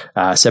for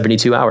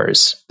 72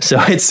 hours. So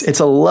it's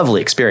a lovely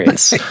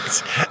experience.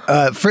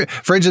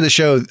 Friends of the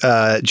show,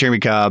 Jeremy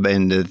Cobb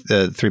and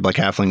the Three Black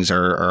Halflings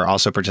are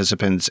also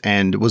participants,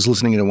 and was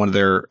listening to one of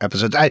their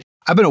episodes.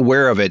 I've been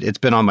aware of it. It's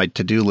been on my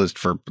to-do list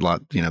for a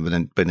lot, but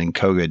then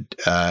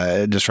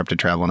COVID disrupted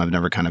travel, and I've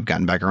never kind of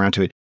gotten back around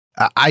to it.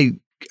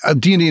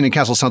 D&D in a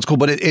Castle sounds cool,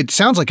 but it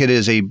sounds like it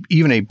is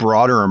even a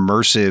broader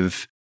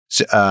immersive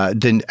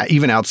than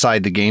even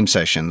outside the game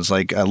sessions.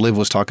 Like Liv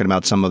was talking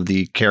about some of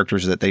the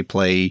characters that they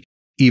play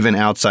even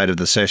outside of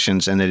the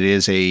sessions, and it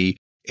is a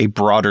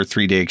broader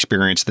 3-day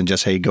experience than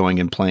just, hey, going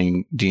and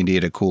playing D&D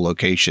at a cool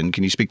location.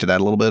 Can you speak to that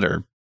a little bit,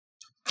 or?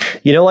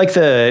 Like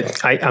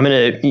I'm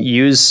going to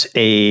use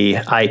a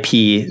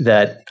IP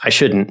that I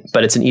shouldn't,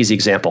 but it's an easy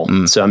example.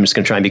 So I'm just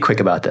going to try and be quick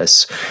about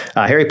this.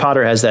 Harry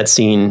Potter has that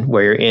scene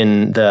where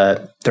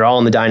they're all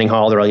in the dining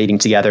hall, they're all eating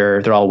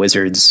together, they're all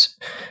wizards.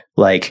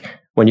 Like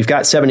when you've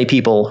got 70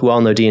 people who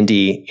all know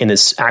D&D in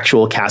this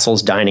actual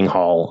castle's dining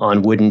hall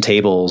on wooden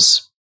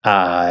tables,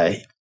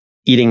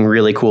 eating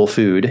really cool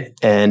food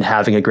and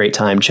having a great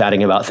time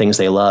chatting about things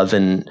they love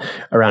and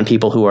around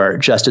people who are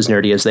just as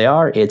nerdy as they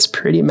are, it's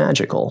pretty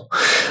magical.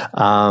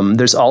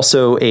 There's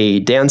also a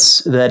dance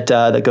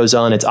that goes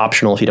on. It's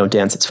optional. If you don't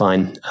dance, it's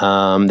fine.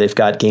 They've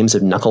got games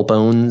of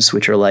Knucklebones,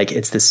 which are like,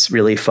 it's this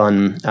really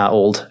fun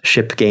old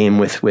ship game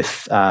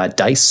with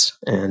dice.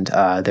 And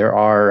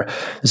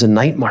there's a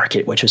night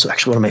market, which is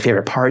actually one of my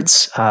favorite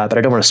parts, but I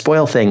don't want to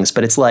spoil things.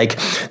 But it's like,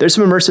 there's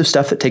some immersive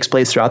stuff that takes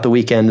place throughout the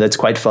weekend that's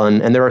quite fun.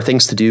 And there are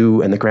things to do,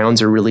 and the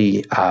grounds are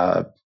really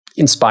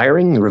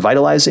inspiring,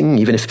 revitalizing.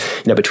 Even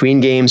if, between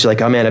games, you're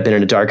like, oh man, I've been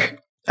in a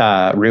dark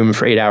room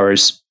for 8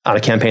 hours on a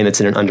campaign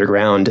that's in an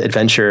underground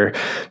adventure.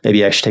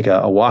 Maybe I should take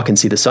a walk and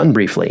see the sun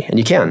briefly. And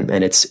you can.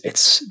 And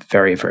it's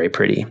very, very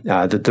pretty.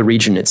 The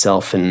region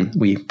itself, and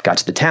we got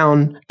to the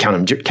town,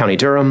 County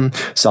Durham,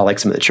 saw like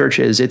some of the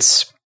churches.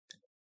 It's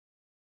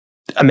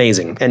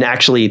amazing. And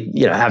actually,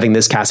 having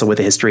this castle with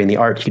the history and the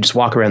art, you can just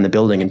walk around the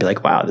building and be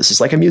like, wow, this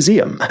is like a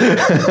museum.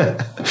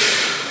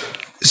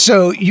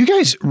 So you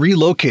guys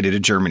relocated to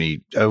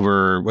Germany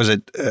was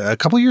it a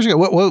couple of years ago?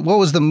 What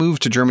was the move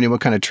to Germany? What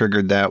kind of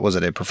triggered that? Was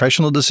it a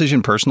professional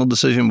decision, personal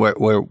decision? What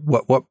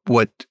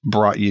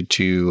brought you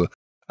to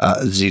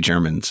the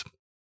Germans?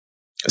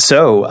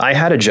 So I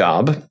had a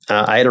job.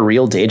 I had a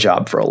real day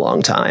job for a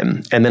long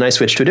time. And then I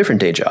switched to a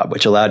different day job,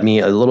 which allowed me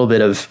a little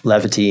bit of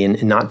levity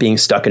and not being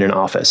stuck in an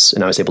office.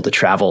 And I was able to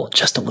travel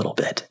just a little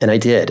bit. And I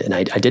did. And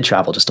I did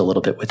travel just a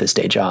little bit with this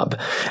day job.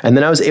 And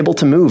then I was able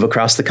to move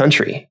across the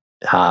country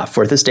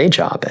for this day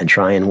job and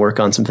try and work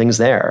on some things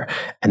there.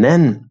 And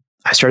then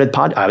I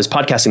was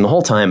podcasting the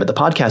whole time, but the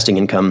podcasting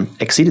income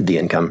exceeded the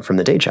income from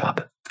the day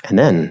job. And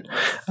then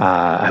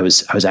I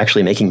was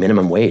actually making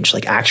minimum wage,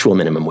 like actual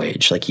minimum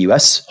wage, like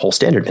US whole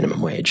standard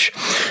minimum wage.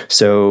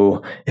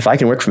 So if I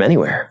can work from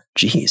anywhere,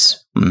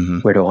 geez,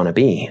 where do I want to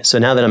be? So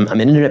now that I'm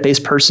an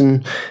internet-based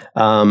person,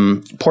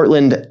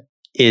 Portland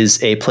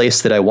is a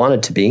place that I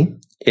wanted to be.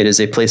 It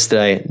is a place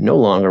that I no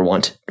longer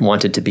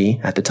wanted to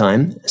be at the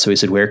time. So we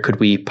said, where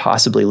could we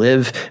possibly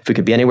live? If we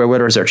could be anywhere,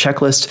 what was our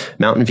checklist?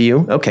 Mountain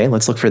View. Okay,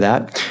 let's look for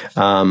that.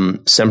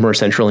 Somewhere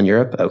central in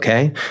Europe.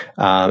 Okay.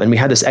 And we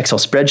had this Excel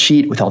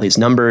spreadsheet with all these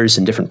numbers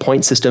and different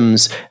point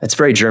systems. It's a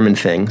very German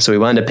thing. So we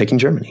wound up picking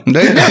Germany.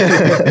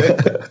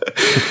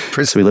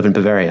 So we live in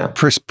Bavaria.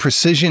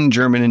 Precision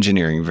German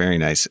engineering. Very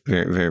nice.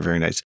 Very, very, very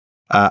nice.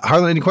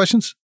 Harlan, any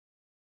questions?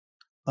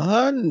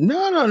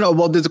 No.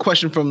 Well, there's a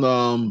question from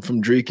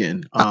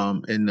Dreeken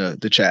in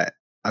the chat.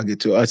 I'll get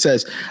to it. It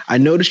says, I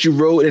noticed you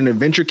wrote an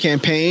adventure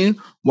campaign.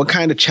 What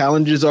kind of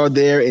challenges are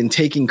there in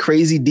taking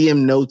crazy DM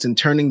notes and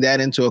turning that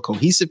into a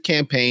cohesive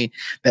campaign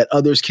that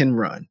others can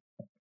run?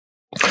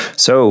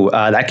 So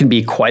that can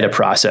be quite a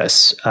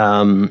process.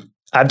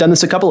 I've done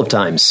this a couple of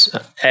times.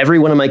 Every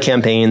one of my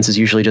campaigns is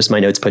usually just my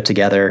notes put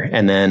together,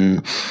 and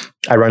then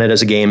I run it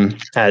as a game,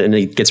 and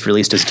it gets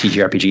released as a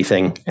TTRPG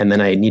thing. And then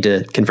I need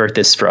to convert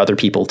this for other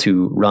people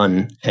to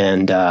run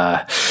and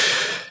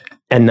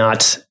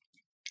not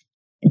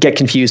get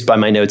confused by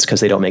my notes because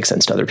they don't make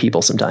sense to other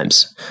people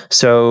sometimes.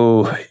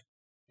 So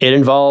it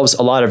involves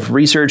a lot of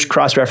research,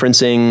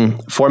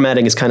 cross-referencing.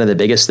 Formatting is kind of the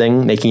biggest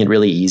thing, making it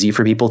really easy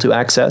for people to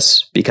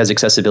access because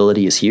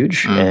accessibility is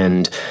huge.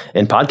 And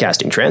in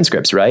podcasting,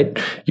 transcripts, right?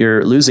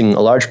 You're losing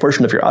a large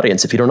portion of your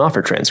audience if you don't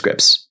offer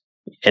transcripts.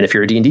 And if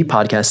you're a D&D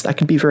podcast, that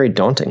can be very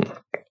daunting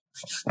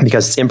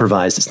because it's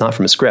improvised. It's not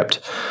from a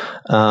script.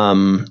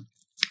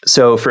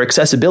 So for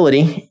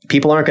accessibility,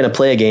 people aren't going to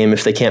play a game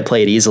if they can't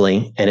play it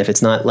easily. And if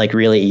it's not like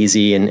really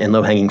easy and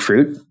low hanging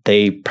fruit,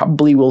 they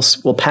probably will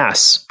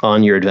pass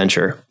on your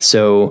adventure.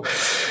 So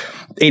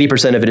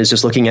 80% of it is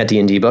just looking at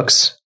D&D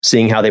books,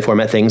 seeing how they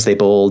format things. They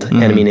bold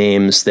enemy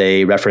names,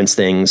 they reference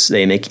things,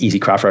 they make easy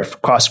cross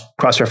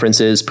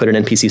references, put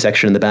an NPC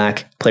section in the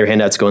back, player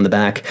handouts go in the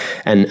back,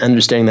 and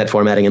understanding that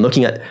formatting and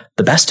looking at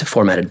the best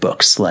formatted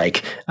books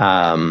like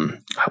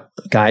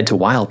Guide to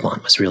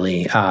Wildmont was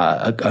really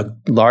a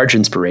large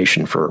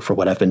inspiration for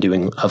what I've been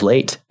doing of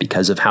late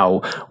because of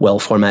how well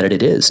formatted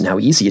it is and how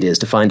easy it is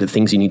to find the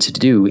things you need to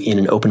do in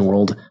an open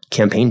world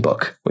campaign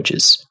book, which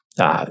is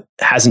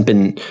hasn't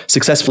been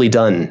successfully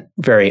done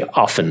very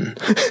often.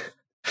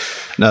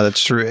 No,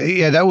 that's true.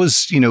 Yeah, that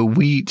was,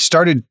 we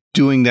started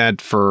doing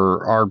that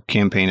for our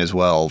campaign as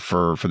well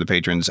for the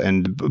patrons,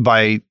 and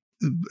by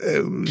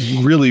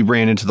really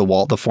ran into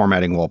the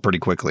formatting wall pretty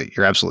quickly.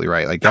 You're absolutely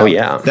right. Like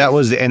that,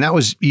 that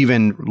was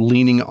even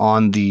leaning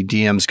on the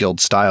DM's Guild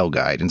style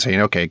guide and saying,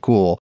 okay,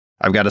 cool.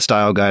 I've got a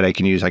style guide I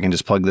can use. I can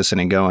just plug this in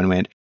and go, and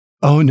went,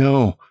 oh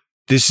no,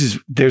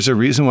 there's a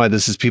reason why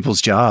this is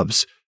people's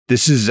jobs.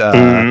 This is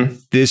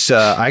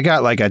I've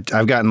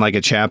gotten like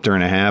a chapter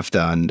and a half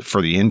done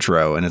for the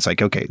intro, and it's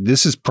like, okay,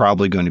 this is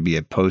probably going to be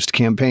a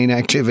post-campaign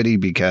activity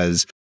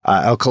because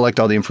I'll collect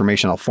all the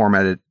information, I'll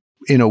format it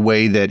in a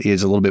way that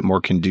is a little bit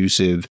more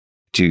conducive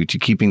to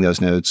keeping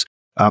those notes.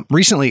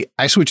 Recently,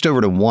 I switched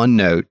over to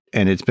OneNote,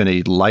 and it's been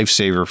a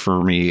lifesaver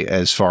for me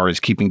as far as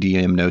keeping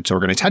DM notes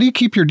organized. How do you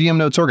keep your DM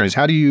notes organized?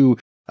 How do you,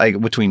 like,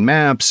 between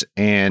maps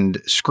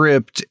and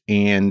script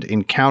and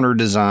encounter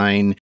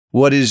design?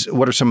 What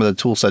are some of the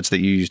tool sets that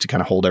you use to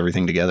kind of hold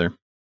everything together?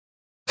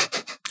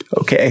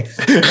 Okay.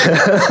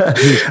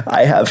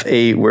 I have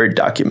a Word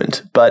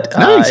document, but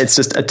nice. It's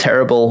just a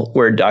terrible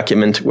Word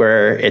document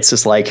where it's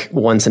just like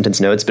one sentence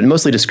notes, but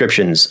mostly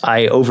descriptions.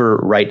 I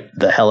overwrite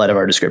the hell out of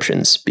our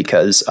descriptions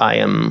because I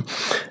am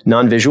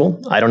non-visual.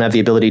 I don't have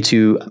the ability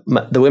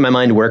the way my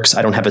mind works,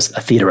 I don't have a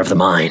theater of the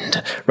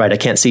mind, right? I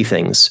can't see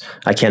things.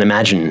 I can't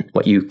imagine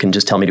what you can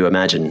just tell me to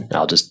imagine.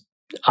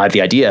 I have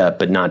the idea,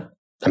 but not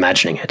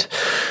imagining it.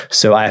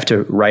 So I have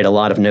to write a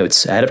lot of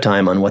notes ahead of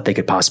time on what they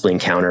could possibly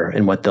encounter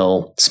and what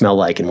they'll smell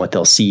like and what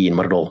they'll see and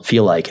what it'll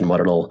feel like and what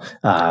it'll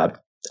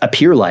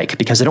appear like,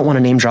 because I don't want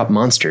to name drop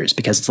monsters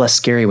because it's less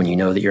scary when you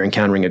know that you're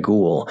encountering a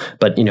ghoul.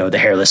 But, the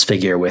hairless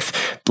figure with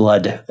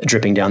blood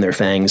dripping down their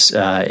fangs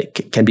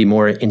can be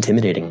more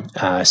intimidating.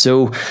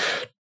 So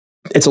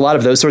it's a lot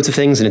of those sorts of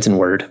things, and it's in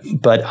Word.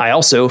 But I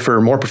also, for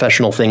more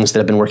professional things that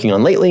I've been working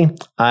on lately,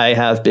 I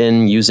have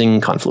been using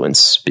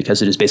Confluence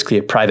because it is basically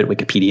a private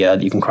Wikipedia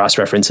that you can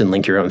cross-reference and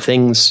link your own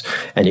things,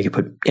 and you can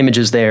put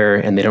images there,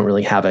 and they don't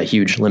really have a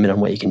huge limit on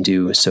what you can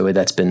do. So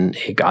that's been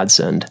a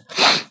godsend.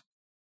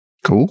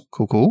 Cool.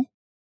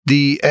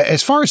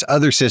 As far as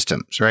other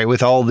systems, right,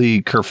 with all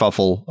the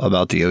kerfuffle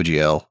about the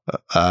OGL,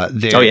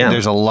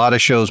 there's a lot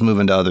of shows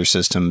moving to other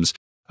systems,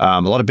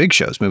 a lot of big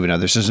shows moving to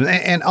other systems,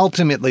 and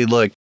ultimately,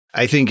 look,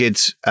 I think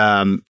it's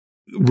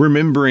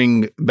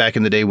remembering back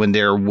in the day when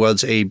there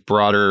was a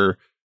broader,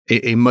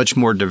 a much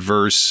more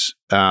diverse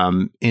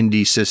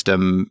indie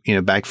system,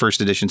 back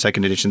first edition,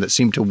 second edition, that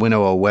seemed to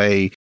winnow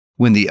away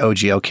when the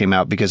OGL came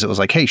out because it was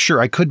like, hey, sure,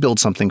 I could build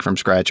something from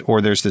scratch,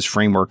 or there's this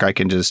framework I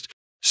can just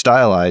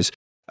stylize.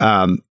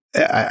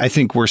 I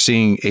think we're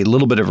seeing a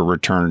little bit of a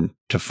return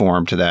to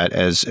form to that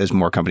as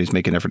more companies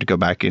make an effort to go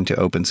back into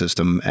open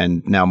system,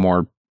 and now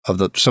more of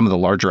some of the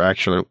larger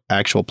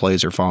actual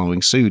plays are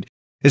following suit.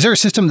 Is there a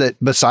system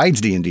that, besides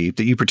D&D,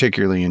 that you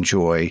particularly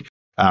enjoy,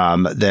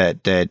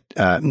 that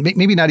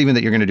maybe not even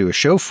that you're going to do a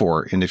show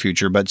for in the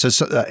future, but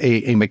just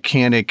a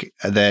mechanic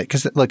that,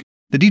 because look,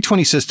 the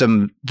D20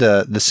 system,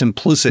 the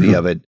simplicity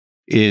of it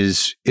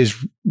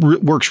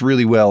works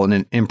really well in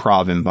an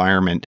improv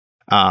environment.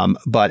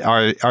 But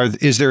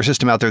is there a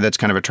system out there that's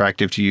kind of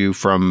attractive to you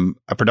from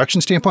a production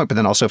standpoint, but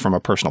then also from a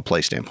personal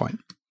play standpoint?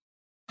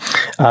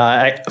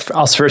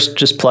 I'll first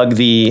just plug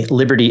the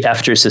Liberty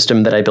After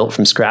system that I built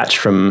from scratch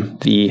from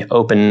the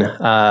open,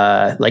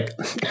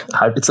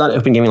 it's not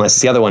open gaming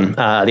license, the other one,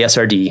 the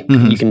SRD.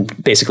 Mm-hmm. You can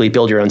basically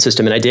build your own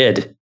system, and I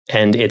did.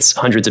 And it's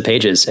hundreds of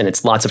pages, and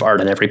it's lots of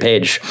art on every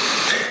page.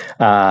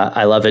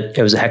 I love it.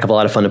 It was a heck of a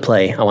lot of fun to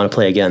play. I want to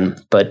play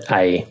again, but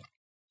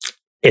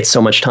it's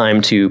so much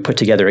time to put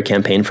together a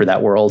campaign for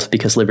that world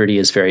because Liberty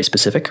is very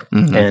specific,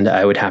 and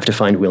I would have to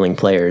find willing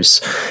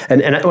players.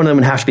 And one of them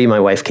would have to be my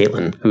wife,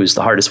 Caitlin, who's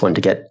the hardest one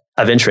to get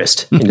of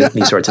interest in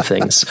these sorts of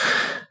things.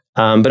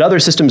 But other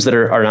systems that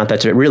are not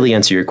that, to really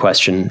answer your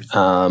question,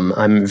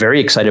 I'm very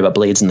excited about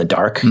Blades in the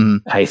Dark.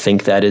 I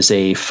think that is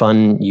a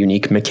fun,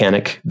 unique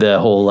mechanic. The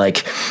whole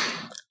like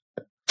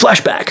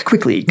flashback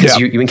quickly, because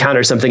you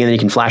encounter something and then you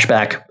can flash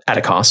back at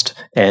a cost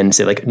and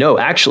say like, no,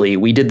 actually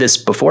we did this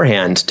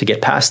beforehand to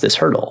get past this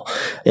hurdle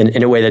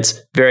in a way that's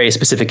very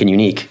specific and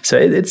unique. So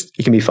it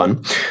can be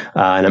fun.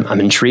 And I'm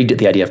intrigued at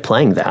the idea of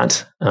playing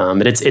that.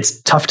 But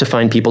it's tough to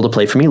find people to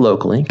play for me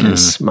locally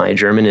because my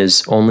German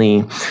is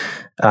only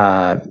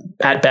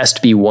at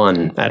best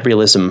B1, at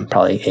realism,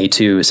 probably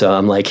A2. So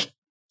I'm like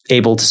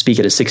able to speak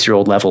at a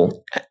 6-year-old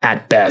level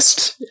at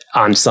best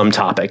on some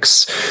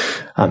topics.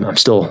 I'm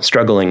still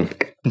struggling.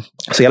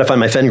 So I got to find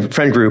my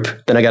friend group,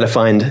 then I got to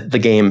find the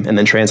game and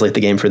then translate the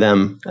game for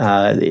them.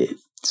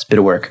 It's a bit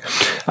of work.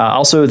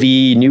 Also,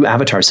 the new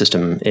Avatar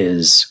system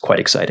is quite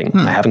exciting.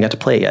 I haven't got to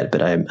play yet,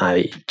 but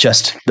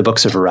the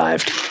books have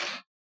arrived.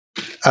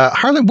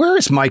 Harlan, where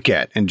is Mike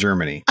at in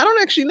Germany? I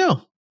don't actually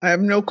know. I have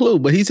no clue,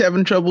 but he's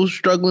having trouble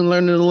struggling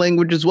learning the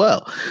language as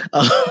well.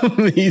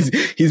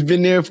 He's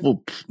been there for,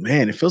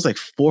 man, it feels like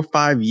 4 or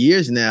 5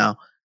 years now,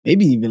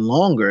 maybe even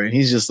longer. And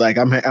he's just like,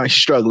 I'm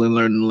struggling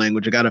learning the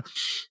language. I got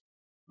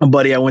a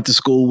buddy I went to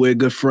school with, a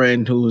good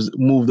friend who's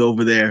moved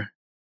over there,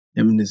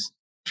 him and his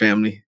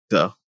family.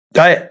 So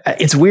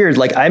it's weird.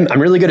 Like I'm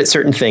really good at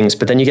certain things,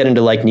 but then you get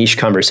into like niche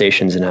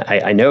conversations, and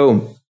I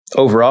know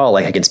overall,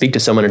 like I can speak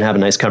to someone and have a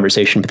nice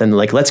conversation, but then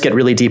like, let's get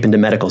really deep into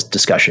medical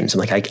discussions. I'm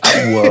like,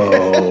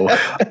 whoa,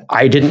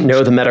 I didn't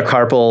know the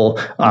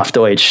metacarpal auf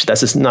Deutsch.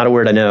 That's just not a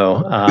word I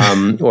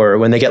know. Or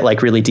when they get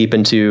like really deep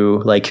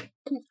into like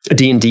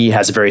D&D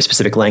has a very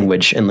specific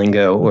language and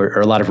lingo, or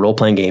a lot of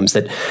role-playing games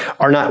that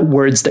are not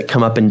words that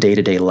come up in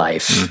day-to-day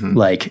life.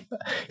 Like,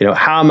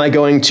 how am I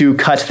going to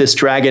cut this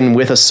dragon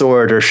with a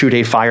sword or shoot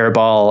a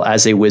fireball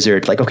as a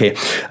wizard? Like, okay,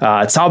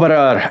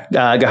 Zauberer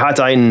hat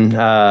ein,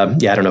 I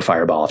don't know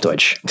fireball auf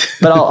Deutsch,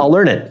 but I'll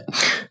learn it.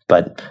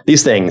 But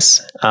these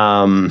things,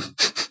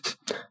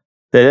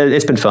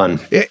 it's been fun.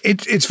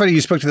 It's funny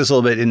you spoke to this a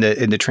little bit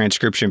in the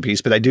transcription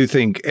piece, but I do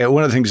think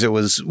one of the things that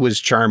was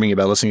charming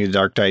about listening to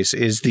Dark Dice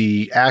is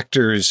the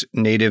actors'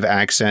 native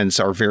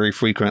accents are very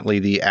frequently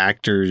the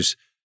accents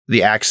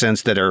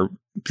that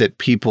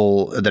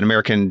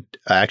American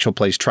actual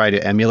plays try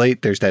to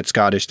emulate. There's that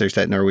Scottish, there's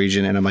that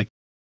Norwegian, and I'm like,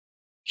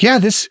 yeah,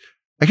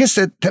 I guess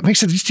that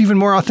makes it just even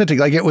more authentic.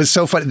 Like it was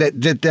so funny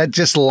that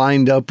just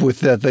lined up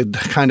with the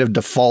kind of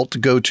default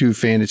go-to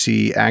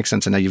fantasy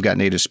accents, and now you've got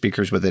native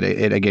speakers with it.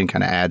 It again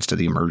kind of adds to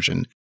the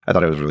immersion. I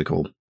thought it was really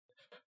cool.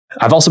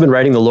 I've also been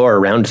writing the lore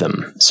around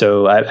them.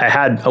 So I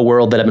had a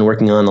world that I've been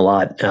working on a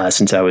lot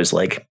since I was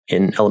like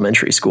in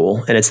elementary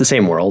school, and it's the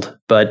same world,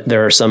 but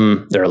there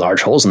are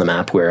large holes in the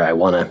map where I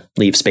want to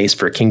leave space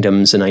for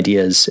kingdoms and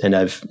ideas, and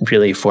I've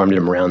really formed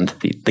them around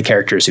the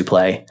characters who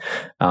play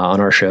on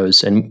our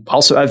shows. And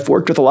also I've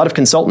worked with a lot of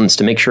consultants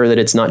to make sure that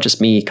it's not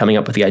just me coming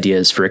up with the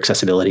ideas for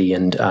accessibility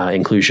and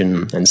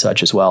inclusion and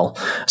such as well,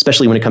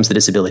 especially when it comes to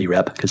disability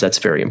rep, because that's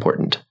very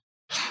important.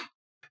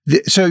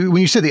 So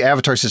when you said the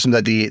Avatar system,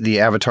 that the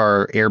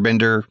Avatar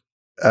Airbender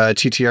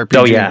TTRPG?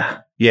 Oh, yeah.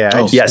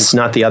 Yeah. Yes,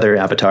 not the other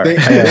Avatar.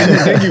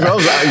 Thank you.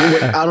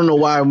 I don't know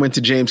why I went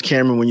to James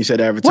Cameron when you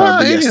said Avatar,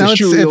 but yes,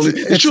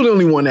 it's truly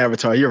only one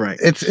Avatar. You're right.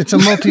 It's a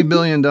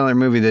multi-billion-dollar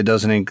movie that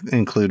doesn't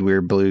include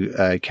weird blue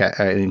cat.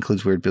 It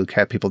includes weird blue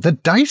cat people. The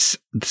dice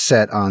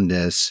set on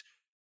this,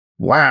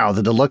 wow,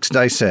 the deluxe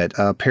dice set,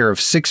 a pair of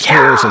 6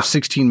 pairs of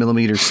 16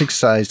 millimeter,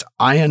 6-sized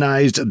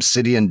ionized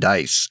obsidian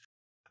dice.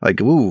 Like,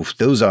 ooh,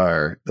 those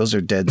are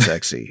dead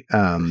sexy.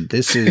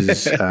 This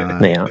is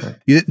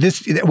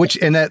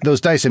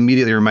those dice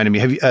immediately reminded me.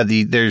 Have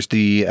you there's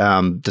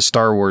the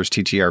Star Wars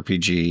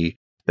TTRPG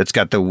that's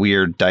got the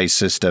weird dice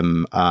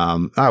system.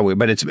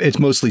 But it's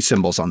mostly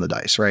symbols on the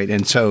dice, right?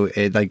 And so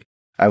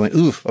I went,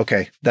 ooh,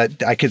 okay,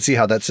 that I could see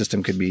how that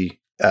system could be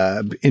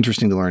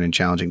interesting to learn and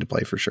challenging to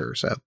play for sure.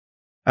 So,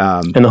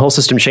 and the whole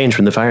system changed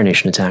when the Fire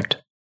Nation attacked.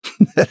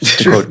 That's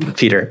to true. Quote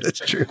Peter. That's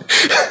true.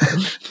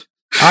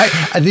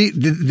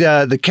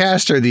 The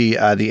cast or the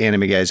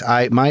anime guys.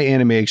 My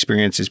anime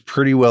experience is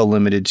pretty well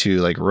limited to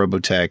like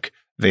Robotech,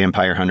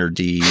 Vampire Hunter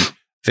D,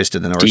 Fist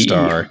of the North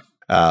Star,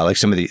 like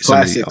some of the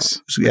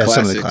classics. Some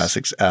of the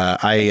classics.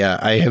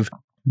 I have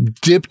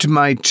dipped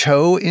my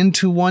toe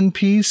into One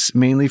Piece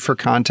mainly for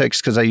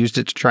context because I used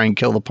it to try and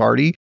kill the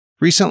party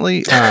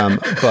recently.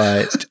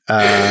 But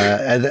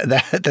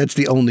that's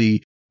the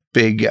only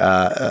big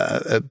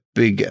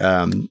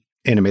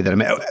anime that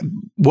I'm at.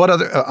 What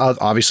other,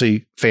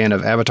 obviously fan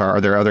of Avatar,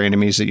 are there other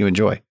animes that you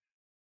enjoy?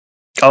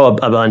 Oh,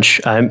 a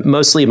bunch.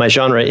 Mostly my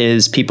genre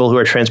is people who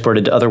are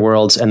transported to other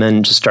worlds and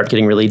then just start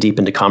getting really deep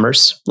into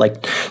commerce.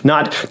 Like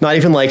not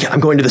even like I'm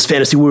going to this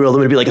fantasy world, I'm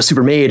going to be like a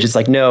super mage. It's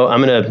like, no,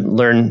 I'm going to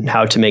learn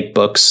how to make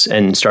books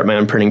and start my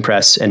own printing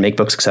press and make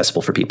books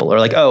accessible for people. Or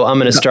like, oh, I'm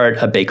going to start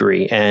a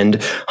bakery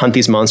and hunt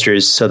these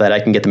monsters so that I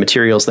can get the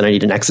materials that I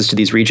need and access to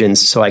these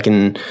regions so I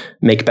can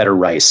make better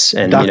rice.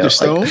 And Dr.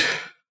 Stone?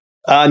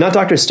 Not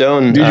Dr.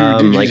 Stone.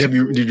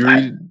 Did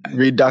you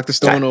read Dr.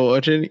 Stone or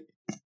Archie?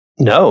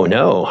 No.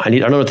 I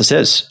don't know what this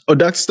is. Oh,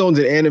 Dr. Stone's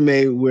an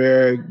anime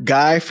where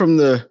guy from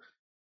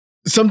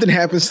something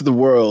happens to the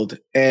world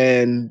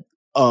and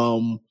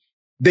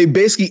they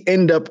basically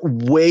end up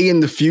way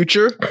in the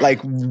future,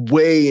 like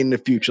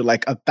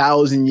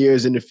 1,000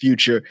 years in the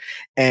future.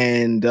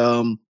 And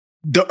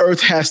the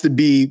Earth has to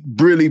be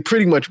really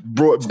pretty much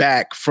brought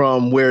back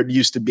from where it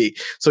used to be.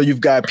 So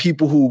you've got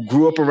people who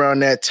grew up around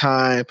that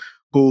time,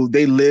 who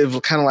they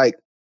live kind of like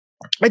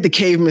the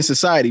caveman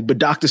society, but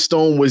Dr.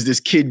 Stone was this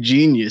kid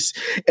genius,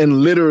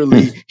 and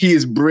literally he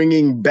is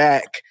bringing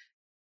back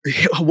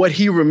what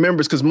he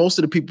remembers, because most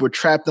of the people were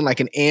trapped in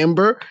like an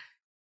amber,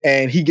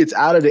 and he gets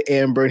out of the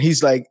amber and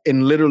he's like,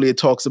 and literally it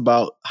talks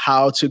about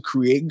how to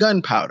create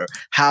gunpowder,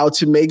 how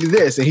to make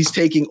this. And he's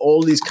taking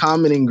all these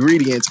common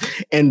ingredients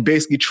and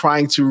basically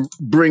trying to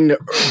bring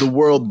the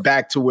world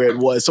back to where it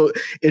was. So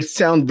it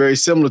sounds very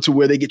similar to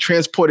where they get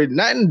transported,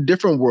 not in a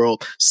different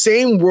world,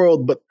 same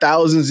world, but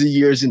thousands of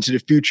years into the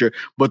future,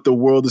 but the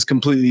world is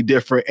completely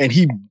different. And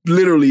he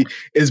literally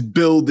is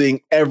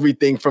building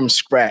everything from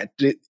scratch.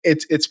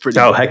 It's pretty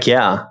good. Heck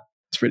yeah.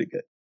 It's pretty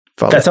good.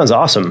 That sounds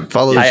awesome.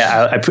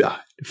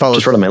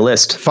 Just wrote on my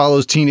list.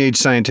 Follows teenage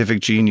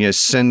scientific genius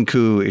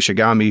Senku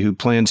Ishigami, who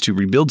plans to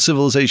rebuild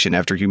civilization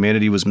after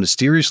humanity was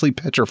mysteriously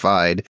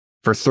petrified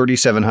for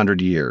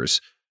 3,700 years.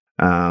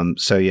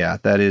 So yeah,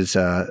 that is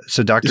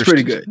so Dr.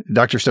 pretty good.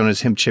 Dr. Stone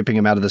is him chipping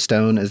him out of the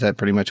stone. Is that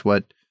pretty much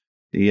what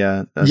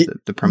the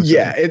premise?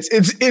 Yeah,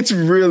 it's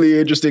really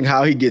interesting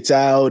how he gets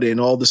out and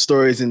all the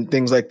stories and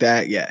things like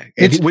that. Yeah,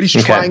 and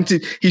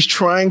he's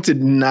trying to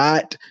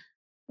not.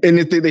 And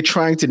they're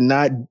trying to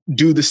not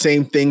do the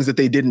same things that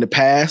they did in the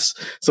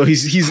past. So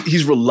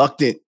he's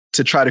reluctant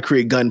to try to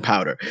create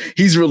gunpowder.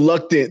 He's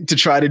reluctant to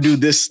try to do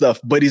this stuff,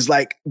 but he's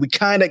like, we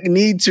kind of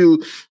need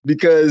to,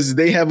 because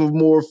they have a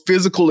more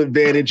physical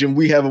advantage and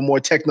we have a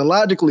more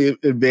technological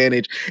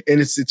advantage.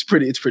 And it's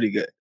pretty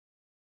good.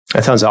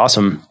 That sounds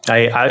awesome.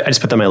 I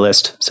just put that on my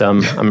list, so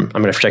I'm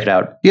going to check it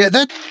out. Yeah,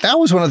 that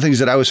was one of the things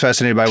that I was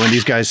fascinated by when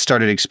these guys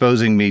started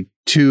exposing me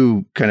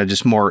to kind of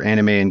just more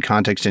anime and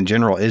context in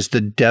general, is the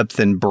depth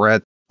and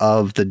breadth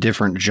of the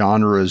different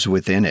genres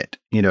within it.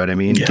 You know what I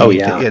mean?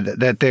 Yeah.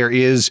 That there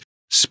is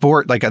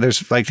sport, like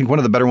there's, I think one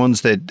of the better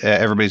ones that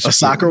everybody's a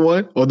soccer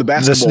one or the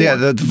basketball.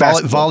 The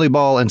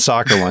volleyball and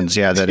soccer ones.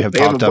 Yeah, that have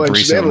popped up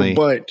recently.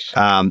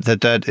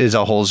 That is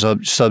a whole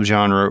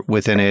subgenre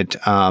within it,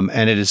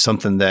 and it is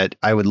something that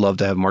I would love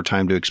to have more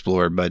time to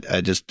explore, but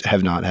I just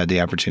have not had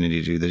the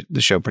opportunity to do.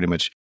 The show pretty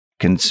much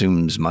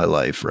consumes my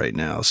life right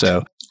now.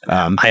 So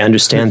I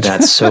understand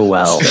that so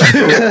well.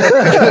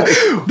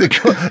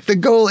 The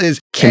goal is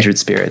kindred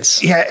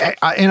spirits. Yeah,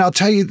 and I'll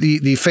tell you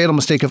the fatal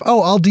mistake of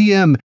I'll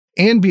DM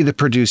and be the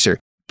producer.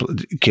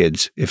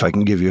 Kids, if I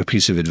can give you a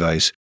piece of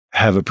advice,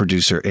 have a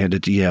producer and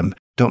a DM.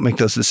 Don't make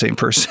those the same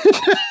person.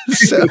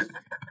 So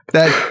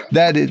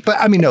that is, but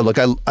I mean, no, look,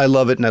 I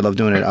love it and I love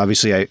doing it.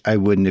 Obviously I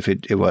wouldn't if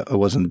it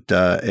wasn't,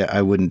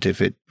 I wouldn't if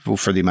it,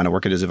 for the amount of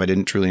work it is, if I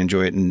didn't truly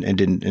enjoy it and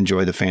didn't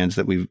enjoy the fans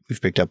that we've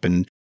picked up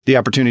and the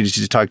opportunity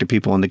to talk to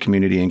people in the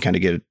community and kind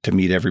of get to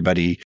meet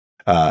everybody,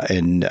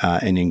 and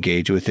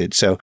engage with it.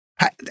 So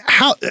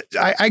how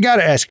I got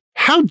to ask,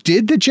 how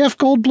did the Jeff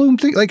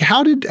Goldblum thing? Like,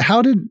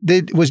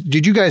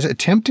 did you guys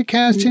attempt to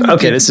cast him?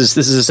 Okay, this is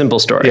a simple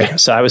story. Yeah.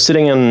 So I was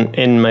sitting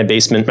in my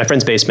basement, my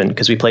friend's basement,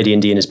 because we play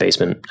D&D in his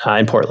basement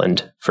in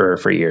Portland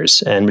for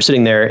years, and we're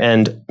sitting there,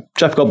 and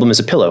Jeff Goldblum is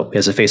a pillow. He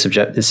has a face of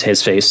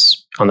his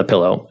face on the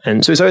pillow,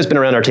 and so he's always been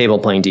around our table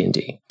playing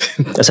D&D,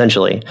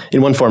 essentially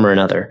in one form or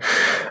another.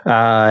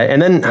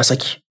 And then I was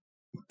like,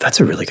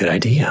 that's a really good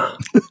idea.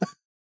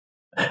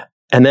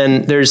 And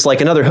then there's like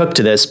another hook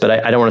to this, but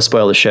I don't want to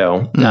spoil the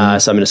show. So I'm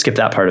going to skip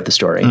that part of the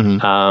story.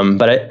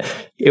 But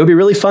it would be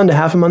really fun to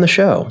have him on the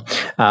show.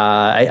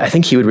 I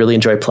think he would really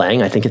enjoy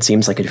playing. I think it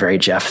seems like a very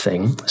Jeff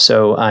thing.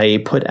 So I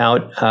put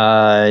out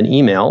an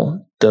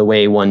email the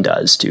way one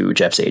does to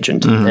Jeff's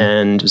agent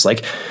and was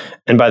like,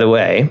 and by the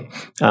way,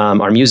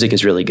 our music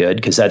is really good,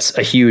 because that's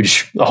a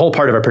whole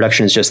part of our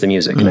production is just the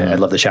music. And I'd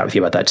love to chat with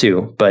you about that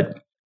too.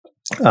 But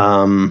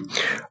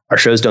our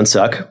shows don't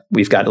suck.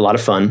 We've got a lot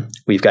of fun.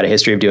 We've got a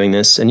history of doing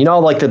this. And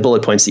all like the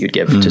bullet points that you'd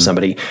give to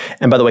somebody.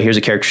 And by the way, here's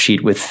a character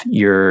sheet with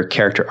your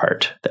character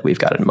art that we've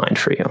got in mind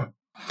for you.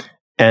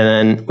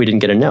 And then we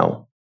didn't get a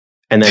no.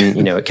 And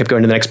then, it kept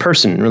going to the next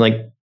person. And we're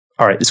like,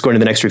 all right, it's going to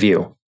the next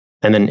review.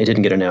 And then it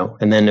didn't get a no.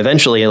 And then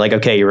eventually, like,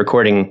 okay, you're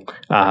recording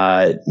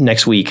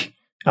next week,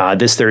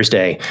 this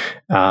Thursday,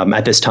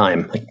 at this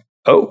time. Like,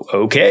 oh,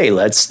 okay,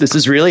 this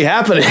is really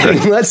happening.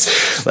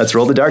 let's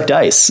roll the dark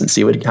dice and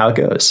see how it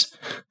goes.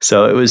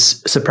 So it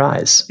was a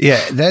surprise.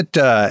 Yeah, that's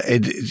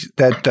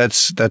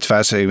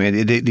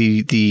fascinating.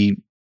 The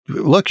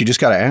look, you just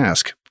got to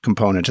ask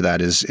component to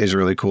that is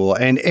really cool.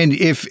 And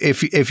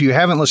if you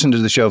haven't listened to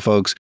the show,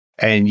 folks,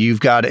 and you've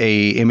got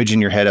a image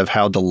in your head of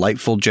how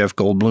delightful Jeff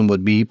Goldblum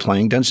would be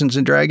playing Dungeons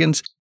and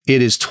Dragons,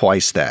 it is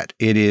twice that.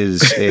 It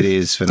is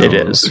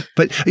phenomenal. It is.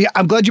 But yeah,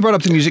 I'm glad you brought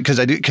up the music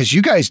because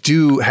you guys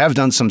have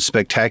done some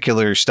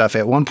spectacular stuff.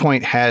 At one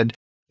point, had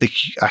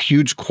a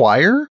huge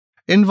choir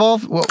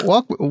involved.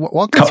 Walk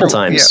me couple through,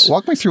 times. Yeah,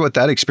 walk me through what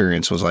that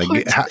experience was like.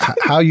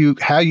 How you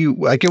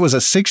like it was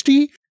a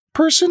 60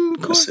 person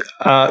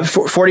choir?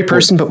 40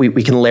 person, but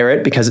we can layer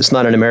it because it's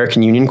not an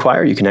American Union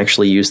choir. You can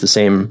actually use the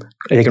same.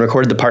 They can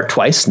record the part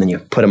twice, and then you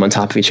put them on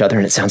top of each other,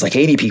 and it sounds like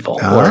 80 people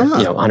or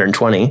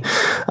 120.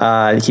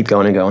 You keep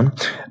going and going.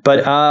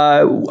 But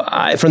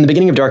from the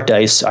beginning of Dark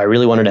Dice, I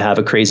really wanted to have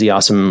a crazy,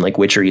 awesome, like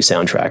witchery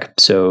soundtrack.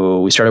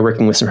 So we started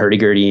working with some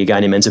hurdy-gurdy, a guy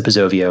named Enzo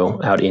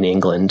Pizzovio out in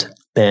England,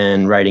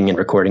 and writing and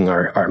recording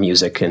our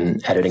music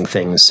and editing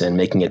things and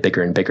making it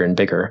bigger and bigger and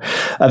bigger.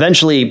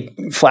 Eventually,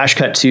 flash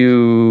cut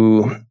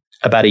to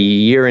about a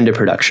year into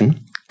production,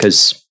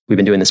 because we've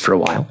been doing this for a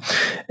while.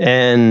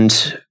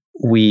 And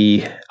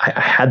I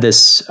had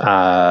this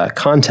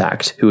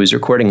contact who was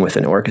recording with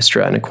an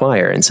orchestra and a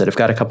choir and said, I've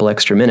got a couple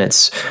extra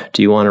minutes.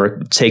 Do you want to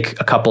take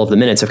a couple of the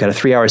minutes? I've got a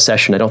 3-hour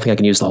session. I don't think I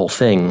can use the whole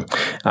thing.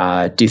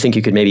 Do you think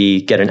you could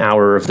maybe get an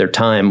hour of their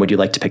time? Would you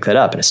like to pick that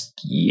up? And I said,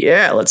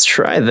 yeah, let's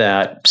try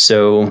that.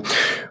 So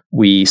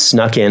we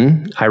snuck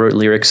in. I wrote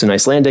lyrics in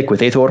Icelandic with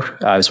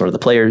Eyþór. I was one of the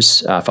players,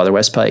 Father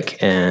Westpike,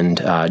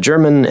 and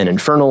German and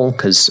Infernal,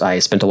 because I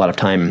spent a lot of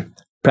time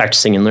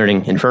practicing and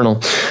learning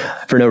Infernal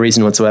for no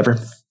reason whatsoever.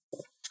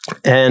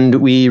 And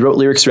we wrote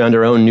lyrics around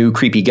our own new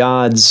creepy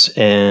gods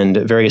and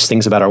various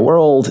things about our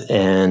world,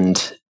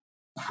 and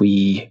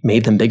we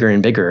made them bigger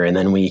and bigger. And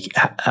then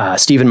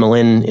Stephen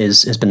Malin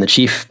has been the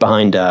chief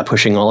behind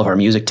pushing all of our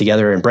music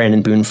together, and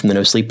Brandon Boone from the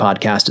No Sleep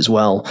podcast as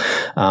well,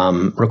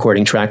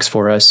 recording tracks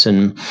for us.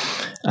 And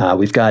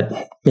we've got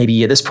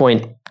maybe at this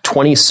point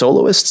 20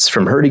 soloists,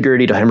 from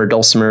hurdy-gurdy to hammered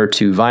dulcimer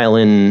to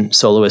violin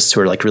soloists who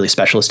are like really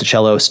specialist to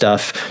cello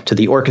stuff, to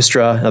the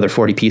orchestra, another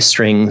 40-piece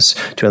strings,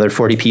 to another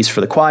 40-piece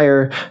for the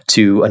choir,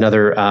 to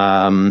another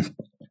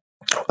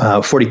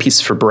 40 pieces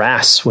for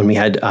brass when we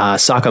had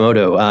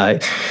Sakamoto.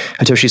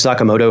 Hitoshi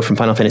Sakamoto from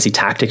Final Fantasy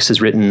Tactics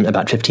has written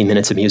about 15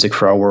 minutes of music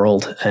for our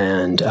world.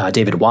 And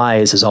David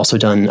Wise has also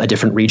done a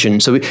different region.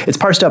 So it's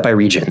parsed out by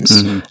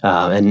regions.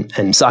 Mm-hmm.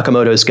 And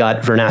Sakamoto's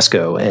got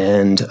Vernasco,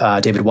 and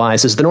David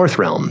Wise is the North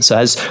Realm. So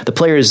as the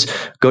players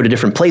go to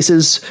different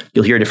places,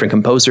 you'll hear a different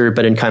composer,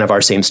 but in kind of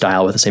our same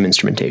style with the same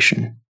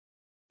instrumentation.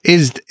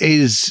 Is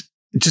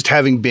just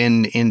having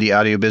been in the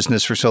audio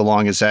business for so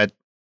long, is that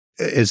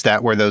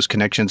where those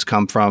connections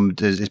come from?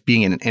 Does it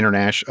being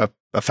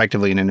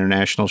effectively an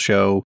international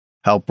show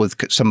help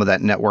with some of that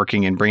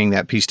networking and bringing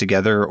that piece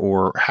together?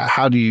 Or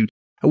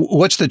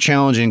what's the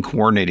challenge in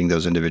coordinating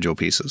those individual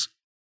pieces?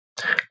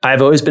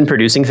 I've always been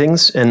producing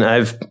things, and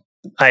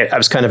I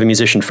was kind of a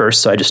musician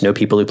first, so I just know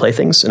people who play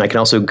things, and I can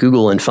also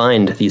Google and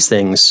find these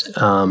things.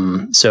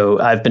 So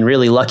I've been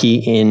really lucky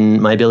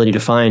in my ability to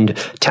find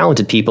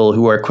talented people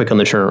who are quick on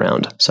the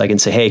turnaround. So I can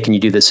say, hey, can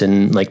you do this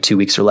in like 2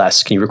 weeks or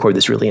less? Can you record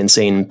this really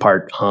insane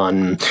part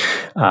on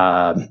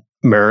Maritramba?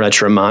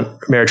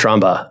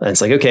 And it's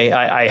like, okay,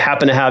 I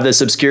happen to have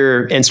this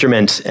obscure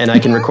instrument, and I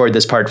can record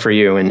this part for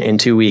you in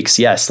 2 weeks.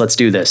 Yes, let's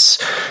do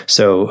this.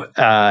 So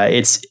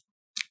it's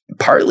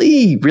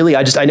partly, really,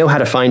 I know how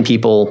to find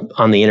people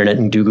on the internet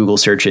and do Google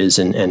searches,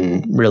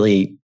 and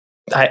really,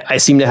 I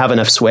seem to have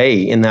enough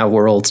sway in that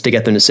world to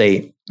get them to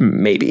say,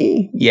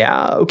 maybe,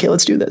 yeah, okay,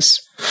 let's do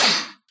this.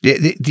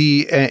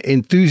 The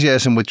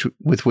enthusiasm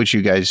with which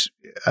you guys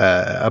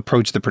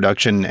approach the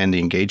production and the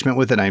engagement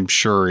with it, I'm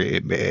sure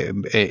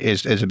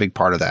is a big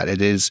part of that.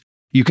 It is,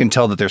 you can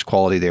tell that there's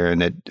quality there,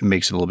 and it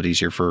makes it a little bit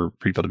easier for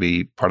people to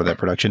be part of that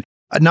production.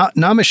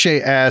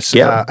 Namache asks,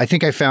 I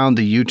think I found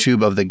the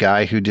YouTube of the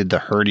guy who did the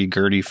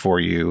hurdy-gurdy for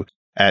you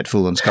at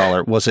Fool and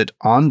Scholar. Was it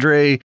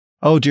Andre?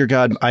 Oh, dear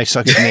God, I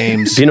suck at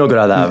names.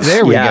 Vinogradov.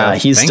 There we go.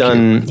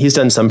 He's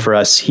done some for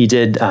us. He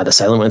did the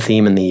Silent One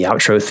theme and the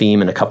outro theme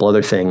and a couple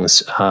other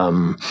things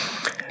from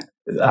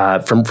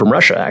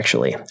Russia,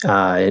 actually.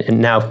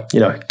 And now,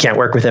 can't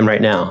work with him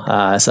right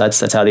now. So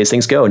that's how these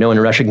things go. No one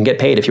in Russia can get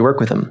paid if you work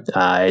with him.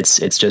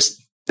 It's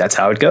just, that's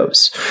how it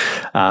goes.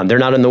 They're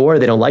not in the war.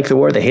 They don't like the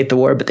war. They hate the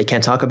war, but they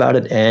can't talk about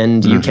it,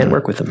 and you can't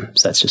work with them.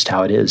 So that's just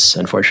how it is,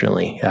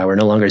 unfortunately. We're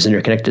no longer as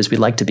interconnected as we'd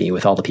like to be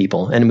with all the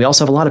people. And we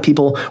also have a lot of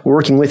people we're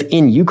working with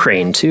in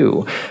Ukraine,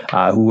 too,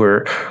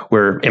 who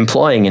we're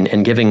employing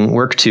and giving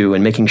work to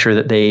and making sure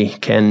that they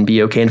can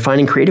be okay, and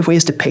finding creative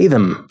ways to pay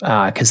them,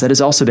 because that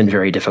has also been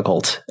very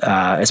difficult,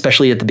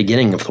 especially at the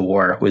beginning of the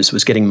war,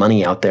 was getting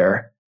money out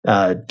there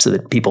so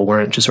that people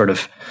weren't just sort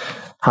of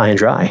high and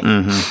dry.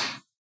 Mm-hmm.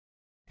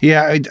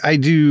 Yeah, I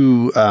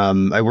do.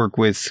 I work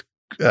with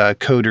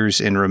coders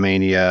in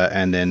Romania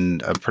and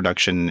then a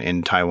production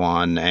in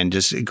Taiwan. And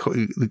just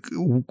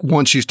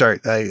once you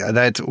start,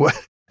 that's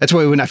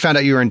why when I found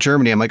out you were in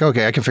Germany, I'm like,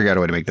 okay, I can figure out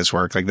a way to make this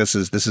work. Like this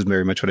is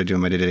very much what I do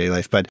in my day-to-day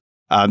life. But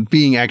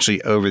being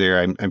actually over there,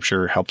 I'm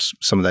sure helps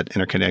some of that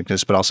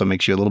interconnectedness, but also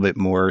makes you a little bit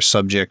more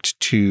subject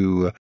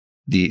to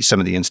some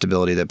of the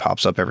instability that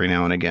pops up every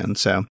now and again.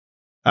 So,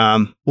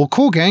 well,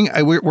 cool, gang.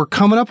 We're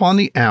coming up on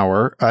the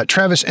hour.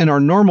 Travis, in our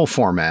normal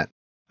format,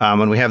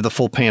 when we have the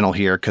full panel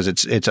here, because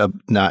it's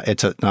not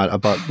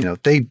about,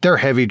 they're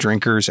heavy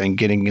drinkers, and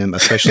getting them,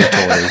 especially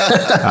toys,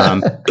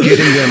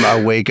 getting them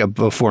awake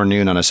before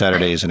noon on a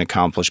Saturday is an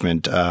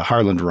accomplishment.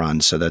 Harland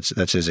runs, so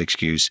that's his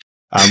excuse.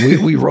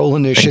 We roll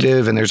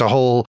initiative, and there's a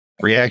whole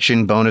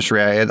reaction, bonus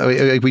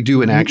reaction. We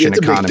do an action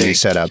economy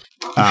setup.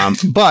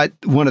 But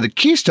one of the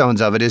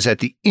keystones of it is at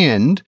the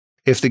end,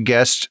 if the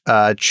guest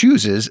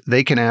chooses,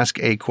 they can ask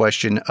a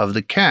question of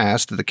the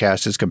cast that the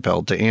cast is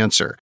compelled to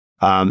answer.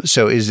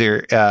 So is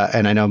there,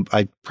 and I know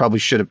I probably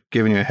should have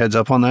given you a heads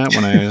up on that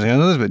when I was saying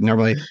this, but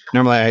normally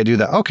I do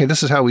that. Okay,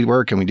 this is how we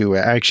work, and we do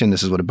an action.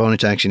 This is what a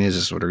bonus action is.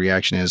 This is what a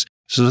reaction is.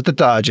 This is what the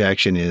dodge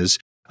action is.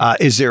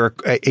 Is there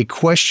a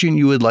question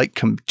you would like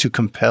to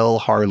compel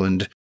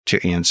Harland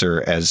to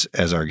answer as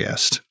our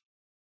guest?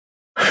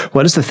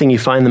 What is the thing you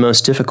find the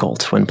most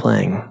difficult when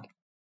playing?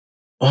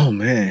 Oh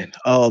man,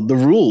 the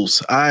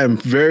rules. I'm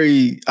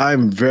very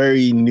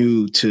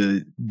new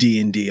to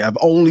D&D. I've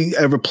only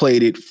ever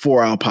played it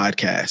for our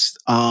podcast.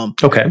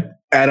 Okay,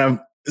 and I've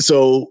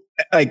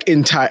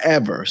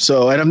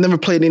I've never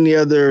played any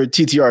other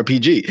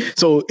TTRPG.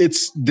 So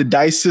it's the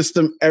dice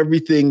system.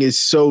 Everything is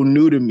so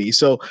new to me.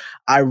 So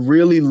I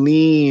really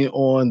lean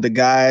on the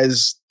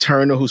guys,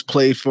 Turner, who's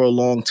played for a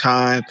long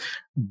time,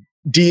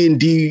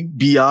 D&D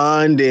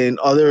Beyond, and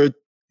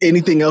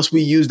anything else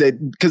we use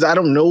that, because I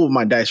don't know what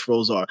my dice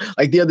rolls are.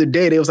 Like the other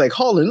day, they was like,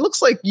 Harland, it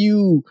looks like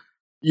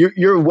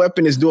your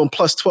weapon is doing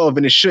 +12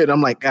 and it should. I'm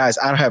like, guys,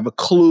 I don't have a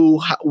clue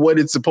what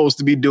it's supposed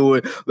to be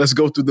doing. Let's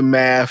go through the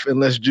math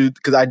and let's do,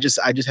 because I just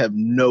have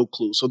no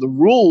clue. So the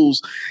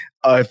rules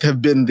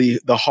have been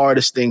the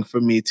hardest thing for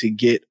me to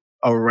get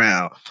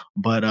around.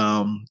 But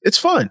it's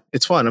fun.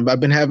 It's fun. I've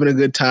been having a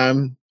good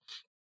time.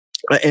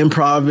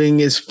 Improving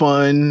is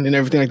fun and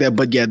everything like that.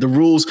 But yeah, the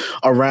rules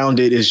around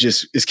it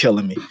is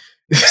killing me.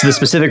 So the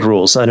specific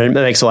rules, and it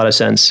makes a lot of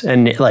sense.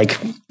 And like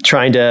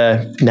trying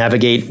to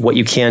navigate what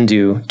you can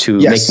do to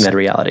making that a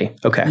reality.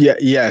 Okay. Yeah.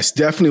 Yes,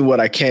 definitely what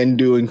I can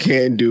do and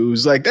can't do.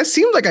 Is like, that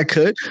seemed like I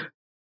could.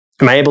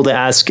 Am I able to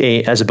ask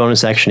as a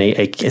bonus action,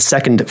 a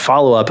second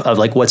follow-up of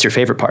like, what's your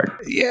favorite part?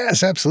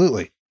 Yes,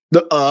 absolutely.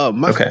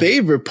 My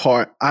favorite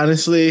part,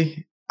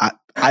 honestly,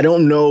 I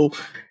don't know.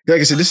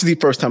 Like I said, this is the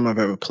first time I've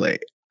ever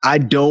played. I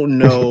don't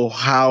know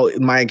how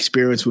my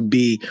experience would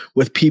be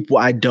with people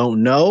I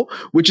don't know,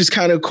 which is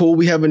kind of cool.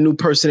 We have a new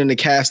person in the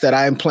cast that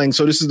I am playing.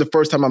 So this is the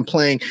first time I'm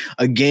playing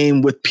a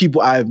game with people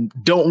I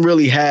don't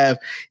really have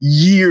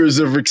years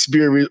of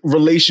experience,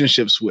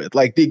 relationships with.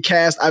 Like the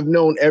cast, I've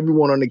known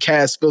everyone on the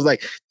cast feels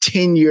like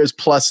 10 years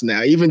plus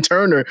now. Even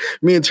Turner,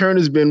 me and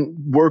Turner's been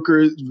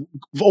workers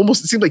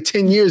almost, it seems like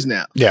 10 years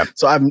now. Yeah.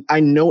 So I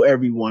know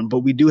everyone, but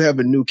we do have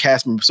a new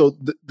cast member. So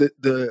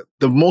the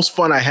most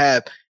fun I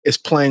have is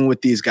playing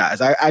with these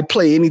guys. I'd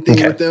play anything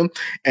with them,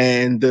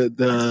 and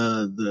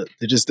the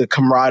just the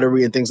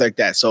camaraderie and things like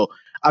that. So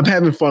I'm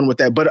having fun with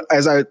that. But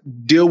as I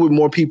deal with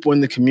more people in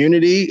the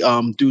community,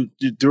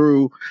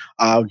 through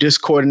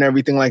Discord and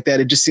everything like that,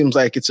 it just seems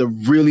like it's a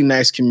really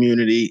nice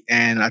community.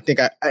 And I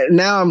think I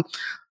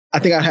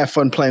think I'd have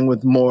fun playing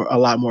with a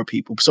lot more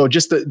people. So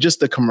just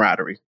the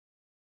camaraderie.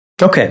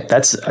 Okay,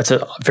 that's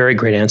a very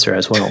great answer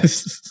as well.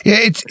 Yeah,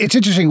 it's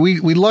interesting.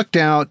 We lucked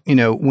out,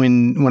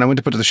 when I went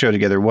to put the show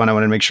together. One, I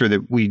wanted to make sure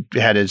that we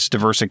had as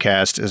diverse a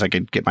cast as I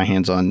could get my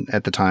hands on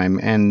at the time,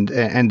 and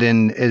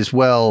then as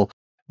well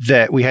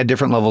that we had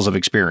different levels of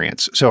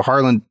experience. So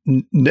Harland,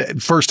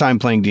 first time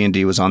playing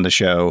D&D, was on the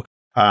show,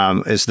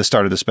 is the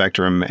start of the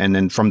spectrum, and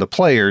then from the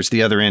players,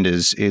 the other end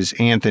is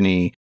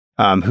Anthony,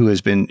 who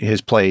has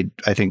played,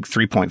 I think,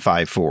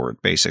 3.5 forward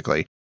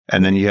basically.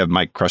 And then you have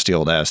Mike Crusty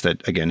Old Ass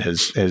that, again,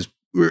 has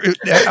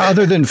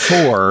other than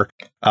 4,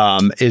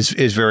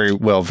 is very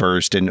well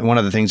versed. And one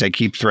of the things I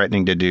keep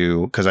threatening to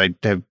do, because I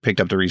have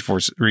picked up the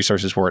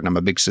resources for it, and I'm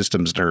a big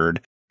systems nerd,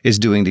 is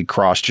doing the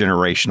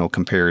cross-generational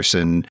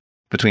comparison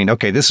between,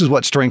 okay, this is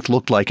what strength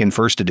looked like in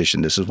first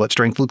edition. This is what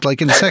strength looked like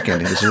in second.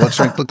 And this is what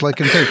strength looked like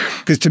in third.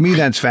 Because to me,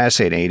 that's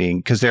fascinating,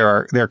 because there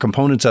are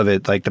components of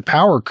it, like the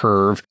power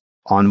curve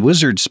on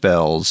wizard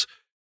spells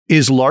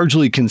is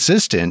largely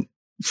consistent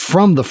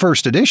from the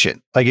first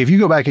edition. Like if you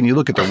go back and you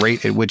look at the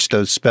rate at which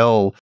those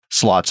spell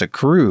slots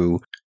accrue,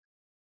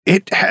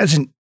 it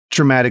hasn't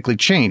dramatically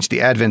changed.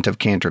 The advent of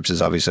cantrips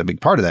is obviously a big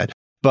part of that.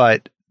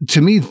 But to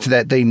me,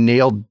 that they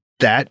nailed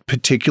that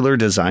particular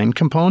design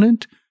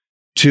component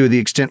to the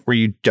extent where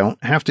you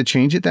don't have to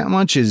change it that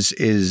much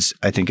is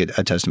I think,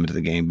 a testament to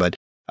the game. But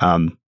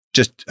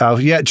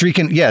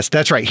Dreeken, yes,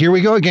 that's right. Here we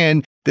go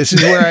again. This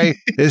is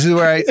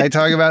where I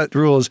talk about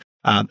rules.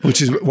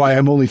 Which is why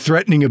I'm only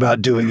threatening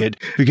about doing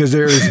it, because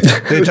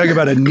they talk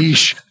about a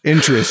niche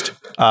interest.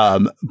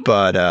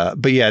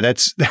 But yeah,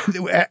 that's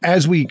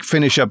as we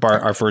finish up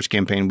our first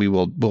campaign,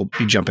 we'll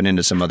be jumping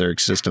into some other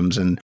systems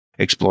and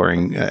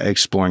exploring a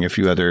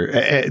few other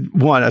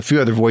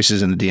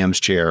voices in the DM's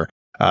chair,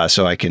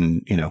 so I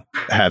can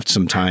have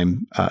some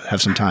time,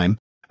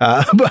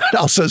 but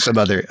also some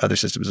other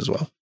systems as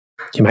well.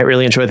 You might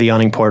really enjoy the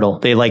Yawning Portal.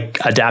 They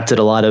adapted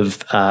a lot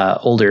of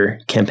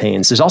older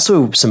campaigns. There's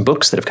also some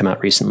books that have come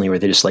out recently where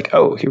they're just like,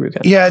 oh, here we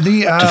go. Yeah, to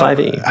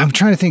 5e. I'm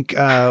trying to think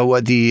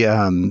what they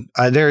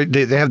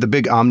have the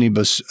big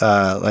omnibus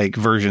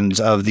versions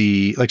of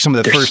some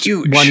of the first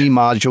huge 1E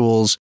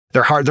modules.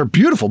 They're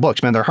beautiful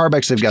books, man. They're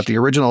hardbacks. They've got the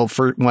original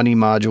 1E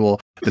module,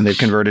 then they've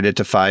converted it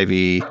to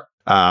 5e.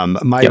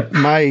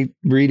 My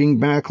reading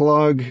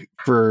backlog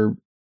for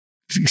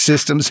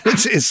systems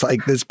is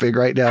like this big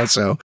right now,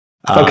 so.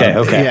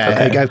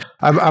 Okay.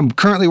 I'm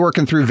currently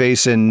working through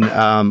Vaesen.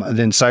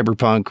 Then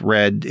Cyberpunk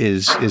Red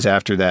is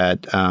after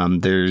that.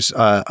 There's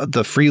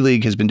the Free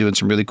League has been doing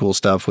some really cool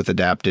stuff with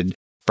adapted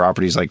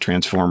properties like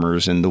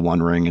Transformers and the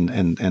One Ring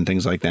and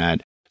things like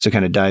that. So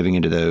kind of diving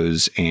into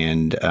those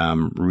and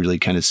really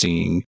kind of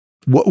seeing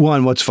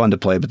what's fun to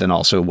play, but then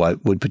also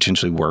what would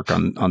potentially work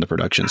on the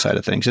production side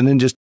of things, and then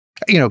just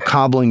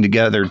cobbling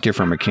together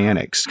different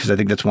mechanics, because I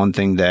think that's one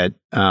thing that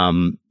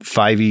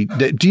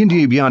 5e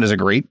D&D Beyond is a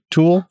great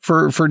tool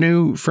for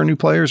new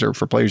players or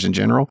for players in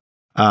general.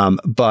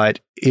 But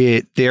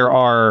there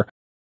are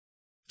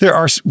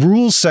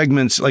rules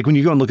segments, like when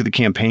you go and look at the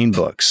campaign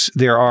books,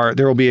 there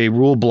will be a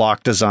rule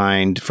block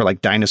designed for like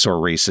dinosaur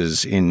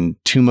races in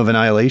Tomb of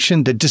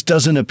Annihilation that just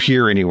doesn't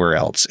appear anywhere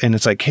else. And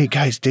it's like, hey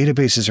guys,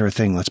 databases are a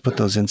thing. Let's put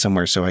those in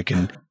somewhere so I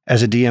can,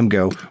 as a DM,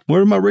 go,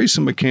 where are my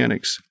racing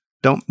mechanics?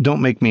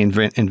 Don't make me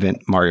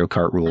invent Mario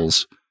Kart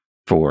rules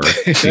for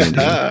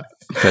D&D,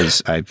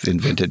 because I've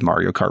invented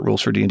Mario Kart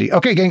rules for D&D.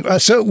 Okay, gang.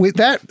 So with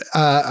that,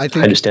 I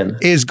think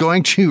is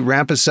going to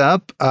wrap us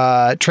up.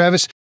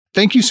 Travis,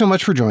 thank you so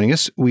much for joining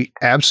us. We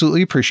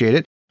absolutely appreciate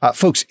it.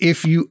 Folks,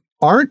 if you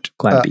aren't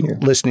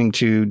listening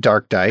to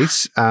Dark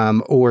Dice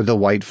or The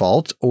White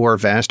Vault or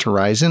Vast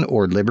Horizon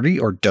or Liberty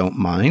or Don't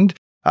Mind,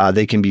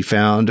 they can be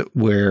found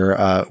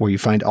where you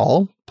find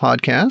all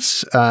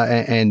podcasts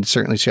and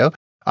certainly show.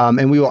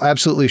 And we will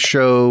absolutely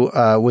show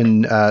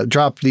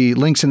drop the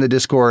links in the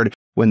Discord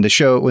when this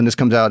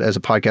comes out as a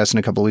podcast in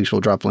a couple of weeks.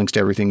 We'll drop links to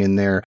everything in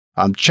there.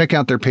 Check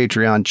out their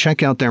Patreon,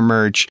 check out their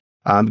merch,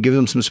 give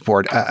them some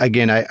support.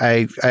 Again,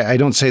 I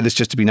don't say this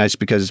just to be nice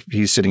because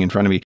he's sitting in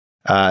front of me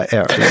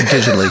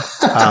digitally.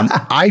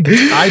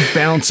 I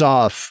bounce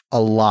off a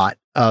lot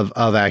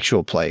of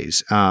actual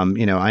plays.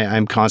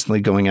 I'm constantly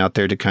going out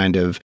there to kind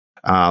of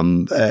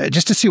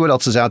just to see what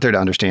else is out there, to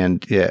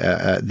understand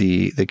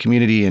the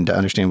community and to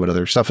understand what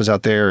other stuff is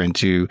out there, and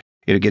to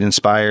get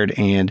inspired.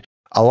 And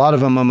a lot of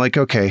them, I'm like,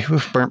 okay,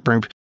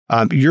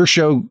 your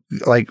show,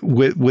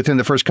 within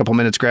the first couple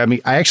minutes, grabbed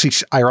me. I actually,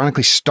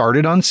 ironically,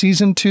 started on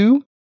season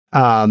 2,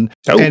 and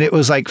it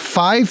was like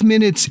 5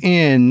 minutes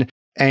in,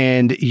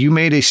 and you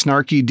made a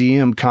snarky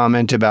DM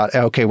comment about,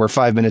 okay, we're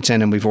 5 minutes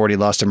in and we've already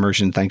lost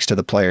immersion thanks to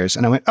the players.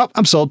 And I went, oh,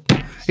 I'm sold.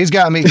 He's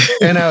got me.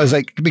 And I was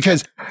like,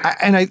 because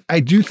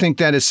I do think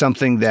that is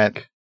something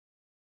that,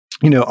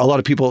 a lot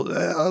of people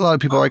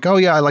are like, oh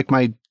yeah, I like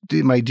my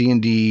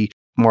D&D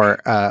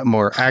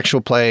more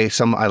actual play.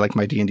 I like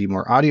my D&D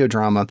more audio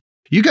drama.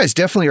 You guys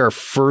definitely are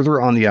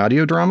further on the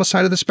audio drama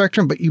side of the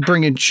spectrum, but you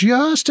bring in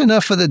just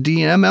enough of the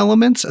DM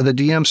elements of the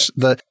DMs,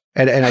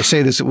 and I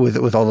say this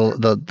with all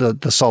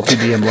the salty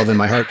DM love in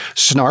my heart,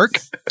 snark,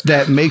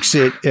 that makes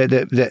it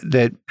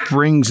that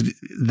brings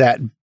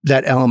that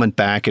element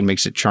back and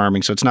makes it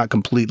charming. So it's not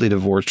completely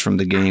divorced from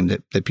the game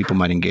that people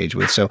might engage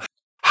with. So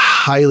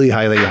highly,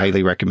 highly,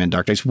 highly recommend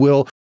Dark Dice.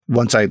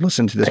 Once I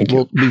listen to this,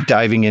 we'll be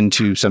diving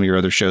into some of your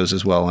other shows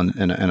as well,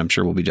 and I'm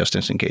sure we'll be just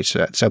as engaged to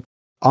that. So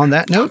on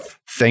that note,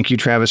 thank you,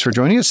 Travis, for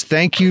joining us.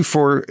 Thank you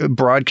for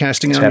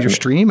broadcasting on your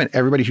stream, and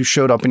everybody who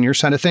showed up in your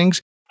side of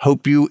things.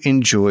 Hope you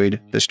enjoyed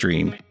the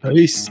stream.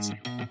 Peace.